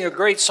song, sing a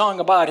great song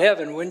about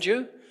heaven, wouldn't you?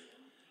 In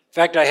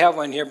fact, I have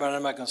one here, but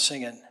I'm not going to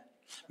sing it.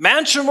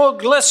 Mansion will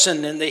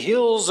glisten in the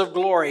hills of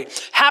glory.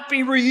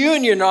 Happy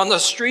reunion on the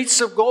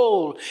streets of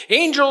gold.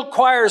 Angel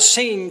choirs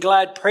sing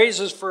glad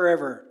praises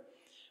forever.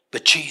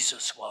 But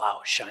Jesus will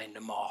outshine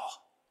them all.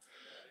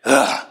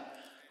 I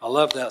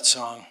love that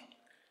song.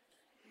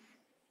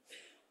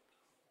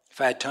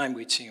 If I had time,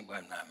 we'd sing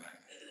about that.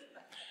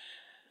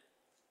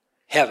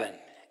 Heaven.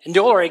 And the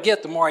older I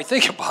get, the more I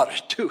think about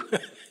it, too.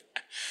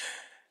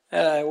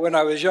 When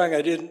I was young,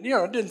 I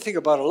didn't think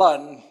about it a lot.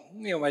 And,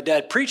 my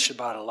dad preached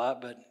about it a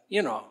lot, but,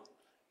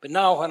 But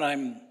now when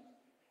I'm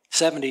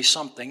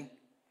 70-something,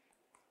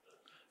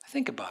 I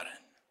think about it.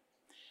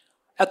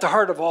 At the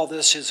heart of all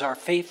this is our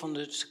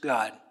faithfulness to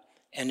God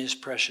and his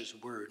precious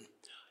word.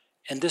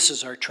 And this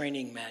is our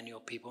training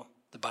manual, people,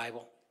 the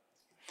Bible.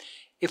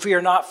 If we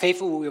are not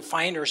faithful, we will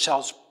find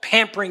ourselves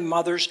pampering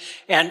mothers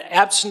and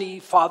absentee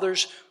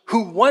fathers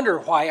who wonder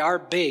why our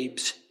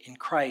babes in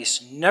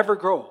Christ never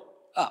grow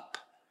up,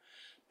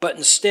 but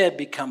instead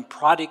become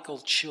prodigal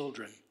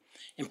children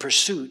in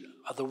pursuit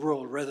of the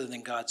world rather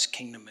than God's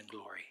kingdom and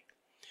glory.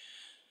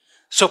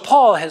 So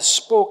Paul has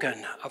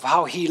spoken of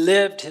how he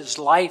lived his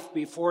life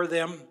before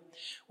them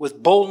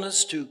with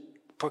boldness to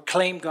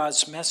proclaim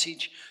God's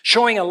message,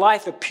 showing a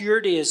life of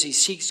purity as he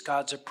seeks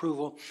God's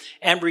approval,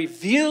 and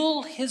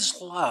reveal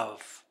his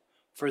love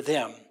for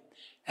them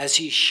as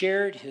he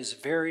shared his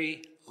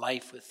very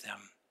life with them.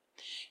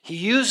 He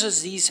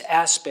uses these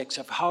aspects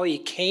of how he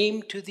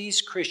came to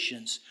these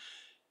Christians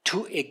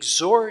to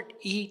exhort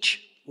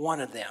each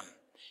one of them,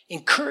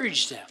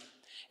 encourage them,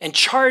 and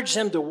charge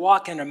them to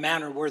walk in a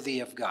manner worthy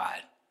of God.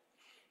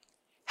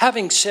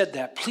 Having said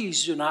that,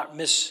 please do not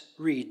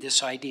misread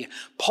this idea.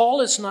 Paul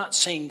is not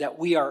saying that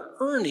we are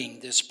earning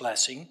this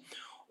blessing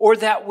or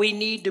that we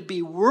need to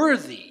be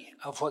worthy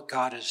of what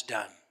God has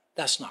done.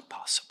 That's not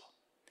possible.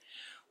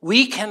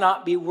 We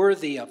cannot be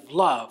worthy of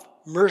love,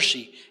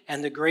 mercy,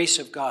 and the grace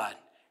of God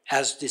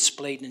as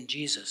displayed in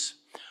Jesus.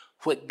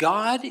 What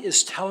God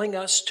is telling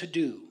us to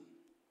do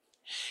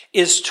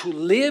is to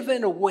live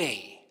in a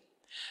way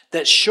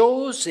that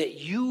shows that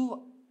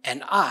you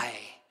and I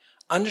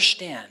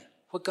understand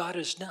what God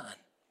has done.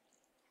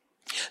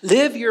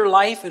 Live your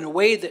life in a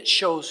way that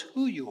shows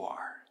who you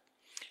are.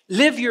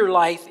 Live your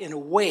life in a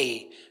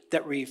way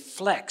that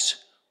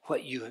reflects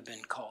what you have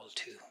been called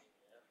to.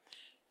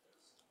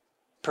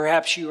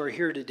 Perhaps you are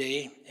here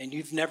today and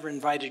you've never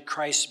invited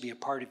Christ to be a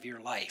part of your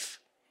life.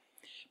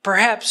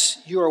 Perhaps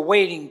you are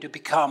waiting to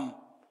become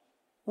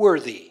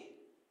worthy.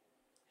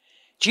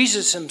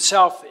 Jesus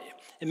himself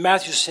in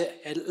Matthew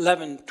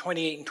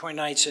 11:28 and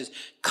 29 says,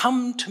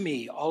 "Come to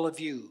me, all of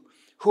you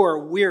who are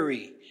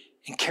weary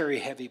and carry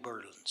heavy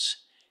burdens,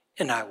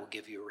 and I will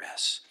give you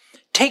rest.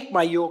 Take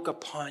my yoke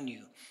upon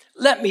you.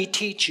 Let me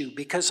teach you,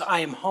 because I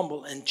am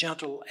humble and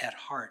gentle at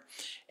heart,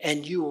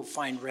 and you will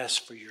find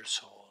rest for your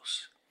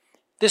souls.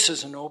 This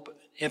is an open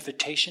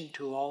invitation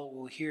to all who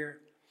will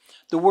hear.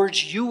 The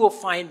words "you will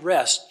find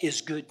rest"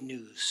 is good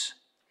news.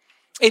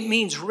 It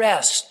means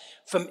rest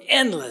from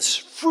endless,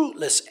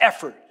 fruitless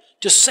effort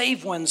to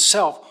save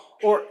oneself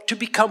or to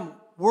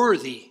become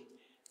worthy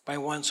by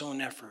one's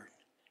own effort.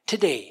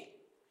 Today,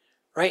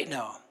 right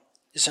now,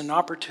 is an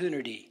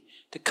opportunity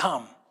to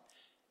come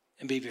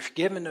and be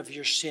forgiven of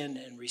your sin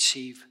and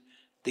receive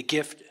the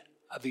gift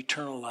of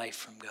eternal life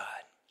from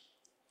God.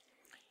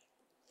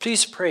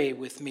 Please pray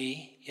with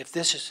me if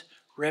this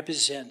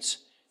represents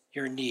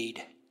your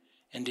need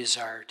and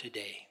desire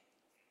today.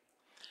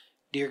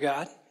 Dear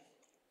God,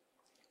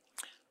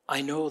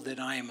 I know that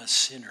I am a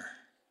sinner.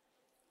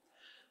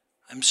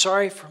 I'm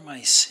sorry for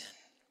my sin.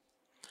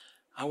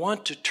 I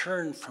want to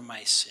turn from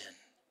my sin.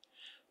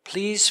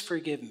 Please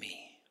forgive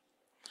me.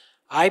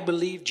 I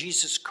believe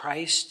Jesus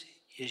Christ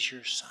is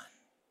your Son.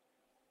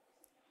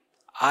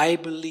 I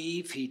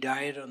believe he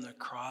died on the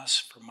cross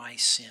for my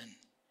sin,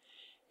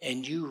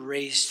 and you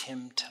raised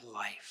him to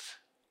life.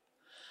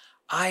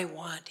 I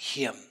want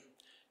him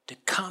to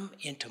come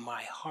into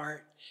my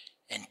heart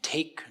and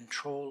take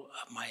control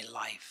of my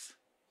life.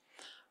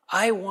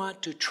 I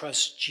want to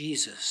trust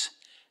Jesus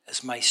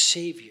as my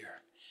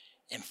Savior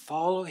and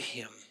follow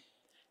him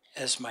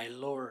as my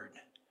Lord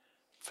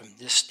from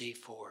this day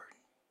forward.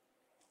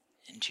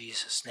 In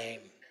Jesus'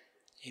 name,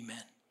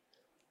 amen.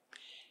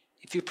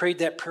 If you prayed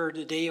that prayer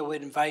today, I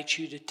would invite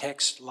you to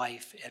text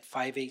LIFE at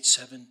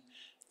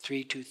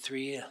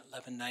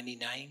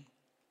 587-323-1199.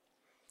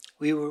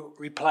 We will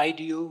reply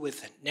to you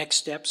with next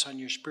steps on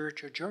your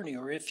spiritual journey,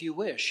 or if you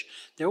wish,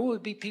 there will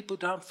be people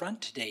down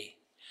front today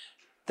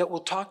that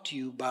will talk to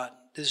you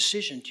about the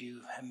decisions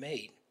you have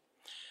made.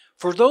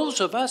 For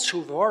those of us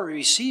who've already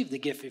received the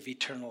gift of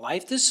eternal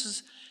life,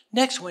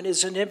 next one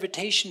is an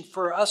invitation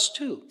for us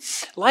too.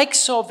 Like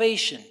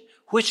salvation,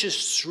 which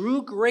is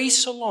through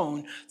grace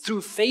alone,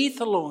 through faith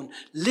alone,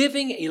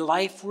 living a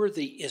life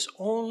worthy is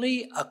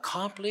only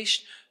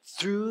accomplished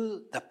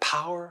through the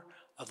power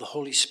of the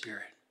Holy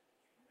Spirit.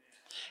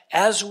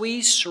 As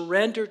we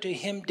surrender to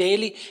him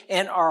daily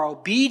and are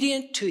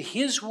obedient to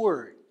his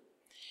word,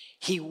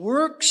 he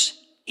works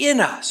in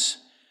us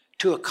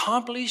to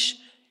accomplish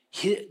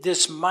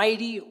this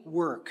mighty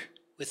work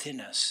within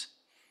us.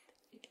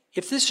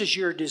 If this is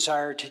your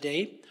desire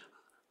today,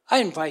 I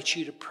invite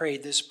you to pray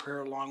this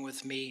prayer along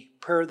with me,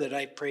 prayer that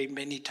I prayed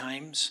many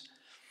times,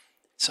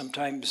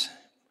 sometimes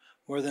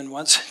more than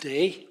once a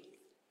day,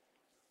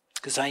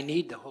 because I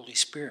need the Holy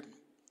Spirit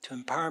to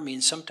empower me,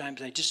 and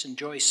sometimes I just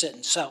enjoy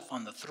sitting self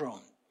on the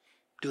throne,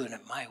 doing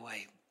it my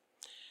way.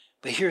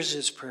 But here's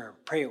his prayer.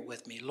 Pray it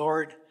with me.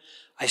 Lord,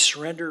 I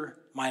surrender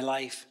my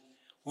life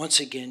once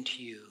again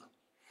to you,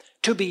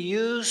 to be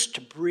used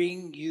to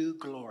bring you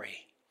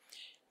glory.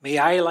 May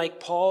I, like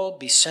Paul,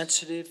 be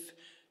sensitive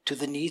to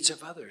the needs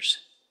of others,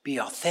 be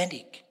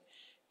authentic,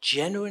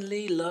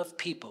 genuinely love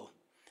people,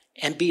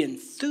 and be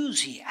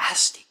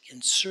enthusiastic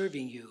in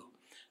serving you,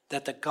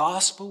 that the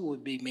gospel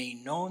would be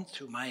made known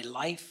through my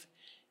life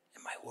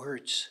and my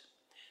words.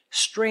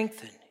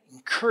 Strengthen,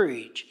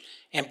 encourage,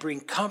 and bring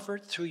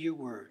comfort through your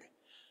word,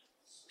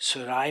 so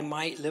that I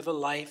might live a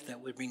life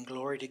that would bring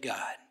glory to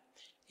God.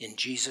 In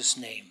Jesus'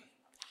 name,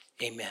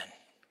 amen.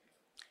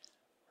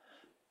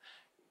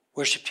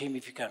 Worship team,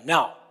 if you come.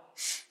 Now,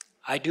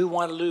 I do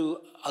want to do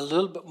a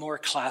little bit more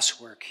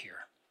classwork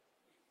here,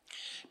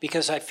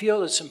 because I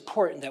feel it's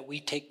important that we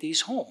take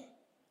these home.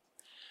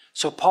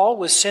 So Paul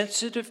was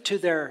sensitive to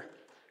their,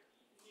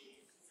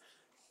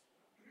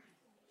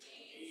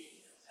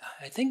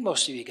 I think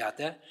most of you got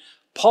that.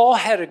 Paul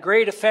had a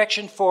great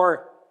affection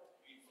for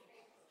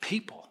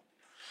people.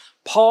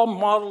 Paul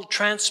modeled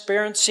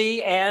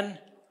transparency and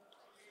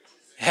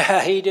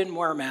he didn't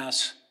wear a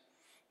mask.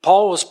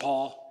 Paul was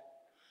Paul.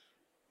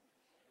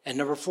 And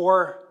number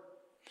 4,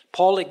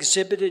 Paul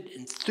exhibited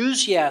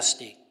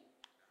enthusiastic.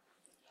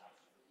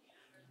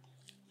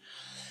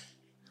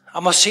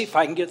 I'm going to see if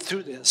I can get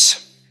through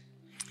this.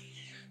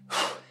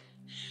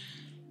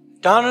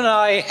 Don and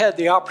I had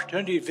the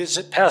opportunity to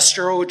visit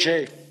Pastor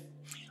OJ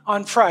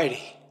on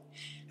Friday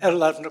at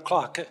 11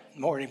 o'clock in the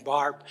morning.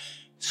 Barb,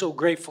 so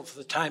grateful for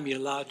the time you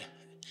allowed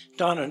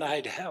Don and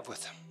I to have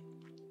with him.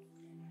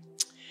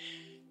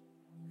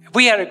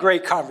 We had a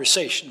great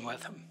conversation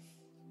with him.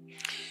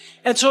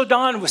 And so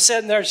Don was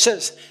sitting there and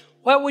says,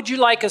 what would you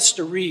like us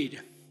to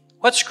read?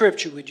 What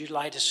scripture would you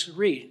like us to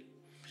read?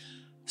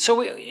 So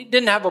we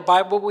didn't have a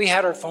Bible. We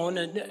had our phone,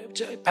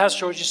 and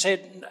Pastor OJ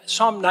said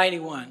Psalm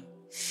 91.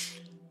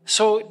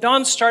 So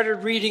Dawn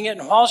started reading it,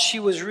 and while she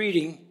was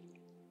reading,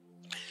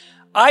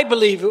 I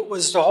believe it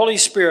was the Holy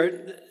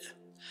Spirit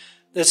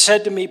that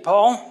said to me,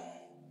 Paul,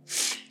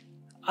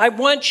 I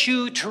want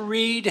you to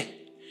read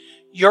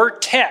your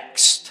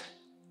text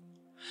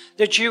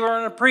that you are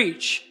going to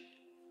preach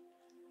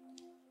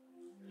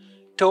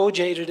to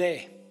OJ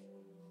today.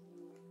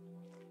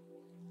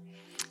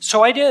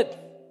 So I did.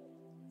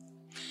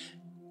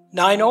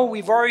 Now I know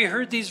we've already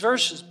heard these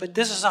verses, but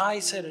this is how I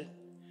said it.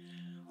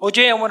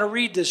 OJ, I want to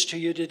read this to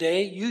you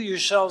today. You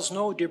yourselves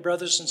know, dear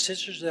brothers and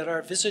sisters, that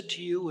our visit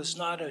to you was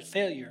not a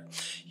failure.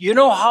 You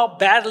know how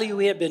badly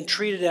we had been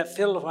treated at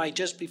Philippi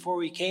just before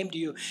we came to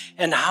you,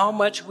 and how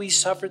much we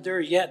suffered there,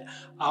 yet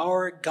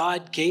our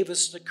God gave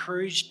us the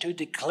courage to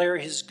declare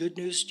his good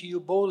news to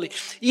you boldly,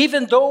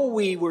 even though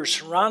we were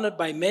surrounded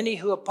by many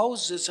who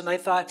opposed us. And I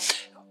thought,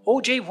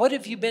 OJ, what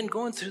have you been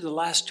going through the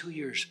last 2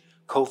 years?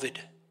 COVID.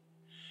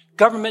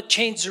 Government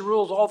changed the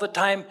rules all the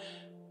time.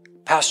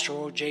 Pastor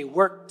OJ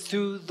worked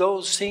through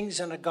those things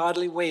in a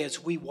godly way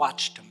as we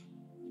watched him.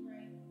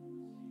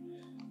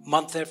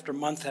 Month after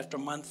month after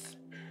month.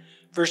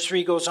 Verse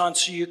 3 goes on,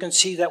 so you can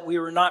see that we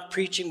were not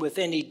preaching with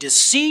any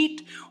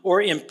deceit or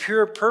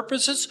impure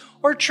purposes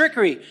or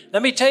trickery.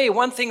 Let me tell you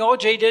one thing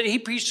OJ did. He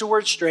preached the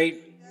word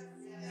straight.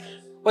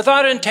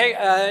 Without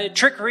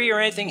trickery or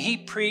anything, he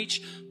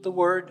preached the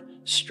word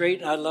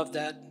straight. And I love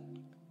that.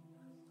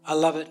 I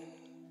love it.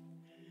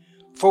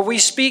 For we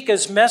speak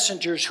as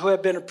messengers who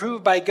have been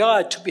approved by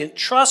God to be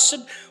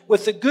entrusted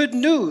with the good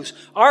news.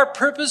 Our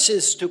purpose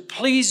is to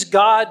please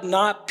God,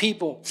 not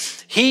people.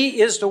 He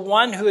is the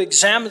one who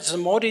examines the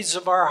motives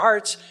of our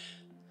hearts.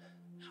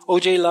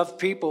 OJ loved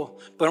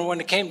people, but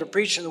when it came to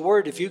preaching the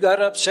word, if you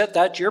got upset,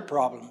 that's your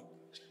problem,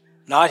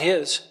 not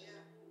his.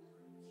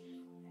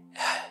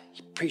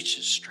 He preached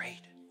it straight.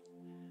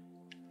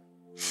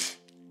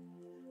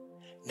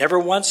 Never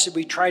once did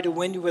we try to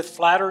win you with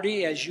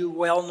flattery, as you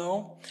well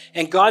know.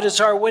 And God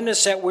is our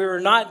witness that we were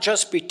not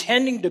just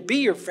pretending to be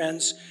your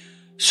friends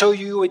so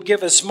you would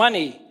give us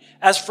money.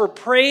 As for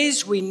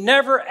praise, we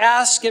never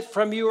ask it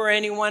from you or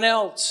anyone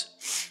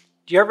else.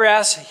 Do you ever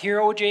hear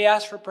OJ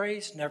ask for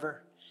praise?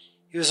 Never.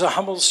 He was a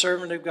humble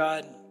servant of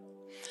God.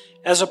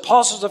 As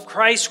apostles of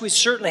Christ, we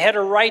certainly had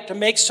a right to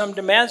make some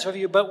demands of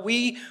you, but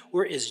we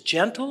were as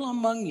gentle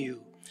among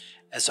you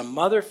as a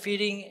mother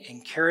feeding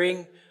and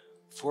caring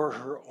for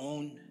her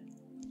own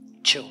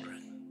children.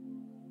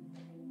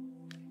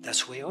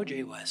 That's the way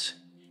OJ was.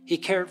 He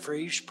cared for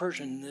each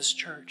person in this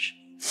church.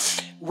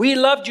 We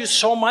loved you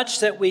so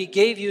much that we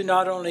gave you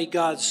not only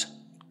God's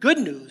good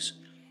news,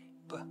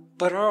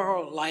 but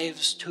our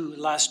lives too.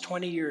 The last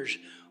 20 years,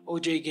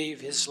 OJ gave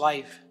his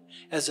life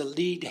as a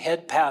lead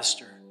head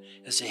pastor,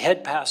 as the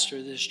head pastor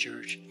of this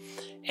church.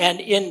 And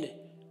in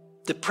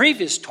the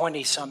previous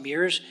 20-some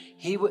years,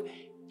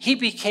 he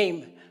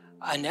became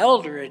an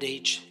elder at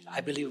age,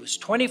 I believe it was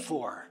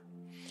 24,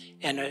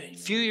 and a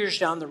few years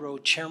down the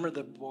road, chairman of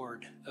the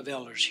board of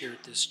elders here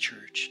at this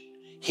church.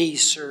 He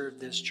served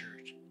this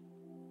church.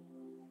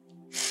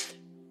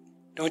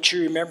 Don't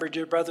you remember,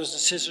 dear brothers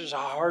and sisters, how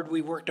hard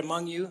we worked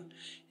among you?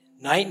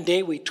 Night and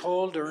day we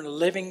toiled to earn a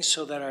living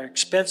so that our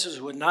expenses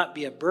would not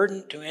be a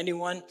burden to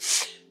anyone.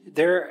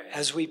 There,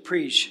 as we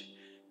preach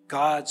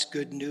God's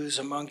good news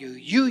among you.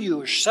 You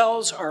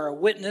yourselves are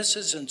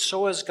witnesses, and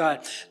so is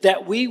God,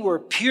 that we were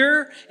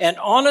pure and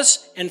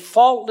honest and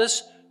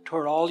faultless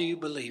toward all you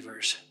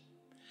believers.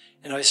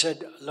 And I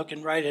said,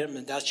 looking right at him,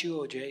 and that's you,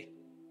 OJ.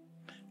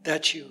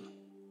 That's you.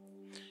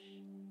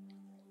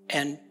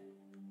 And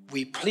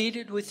we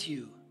pleaded with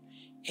you,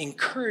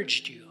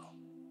 encouraged you.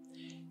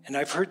 And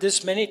I've heard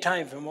this many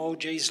times from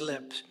OJ's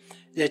lips,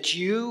 that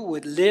you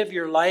would live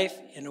your life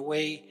in a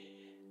way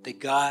that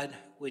God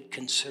would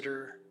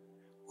consider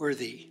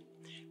worthy.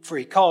 For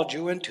he called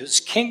you into his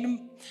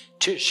kingdom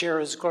to share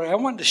his glory. I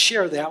wanted to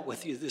share that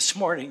with you this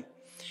morning,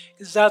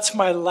 because that's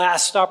my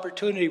last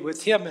opportunity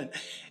with him.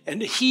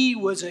 And he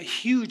was a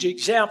huge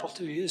example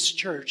to his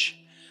church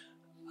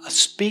of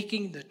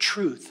speaking the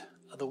truth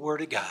of the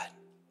Word of God.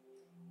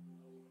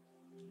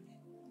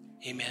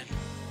 Amen.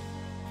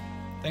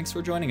 Thanks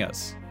for joining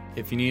us.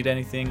 If you need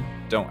anything,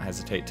 don't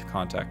hesitate to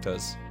contact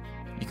us.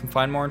 You can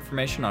find more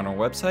information on our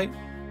website,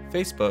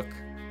 Facebook,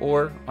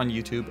 or on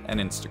YouTube and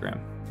Instagram.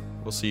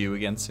 We'll see you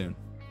again soon.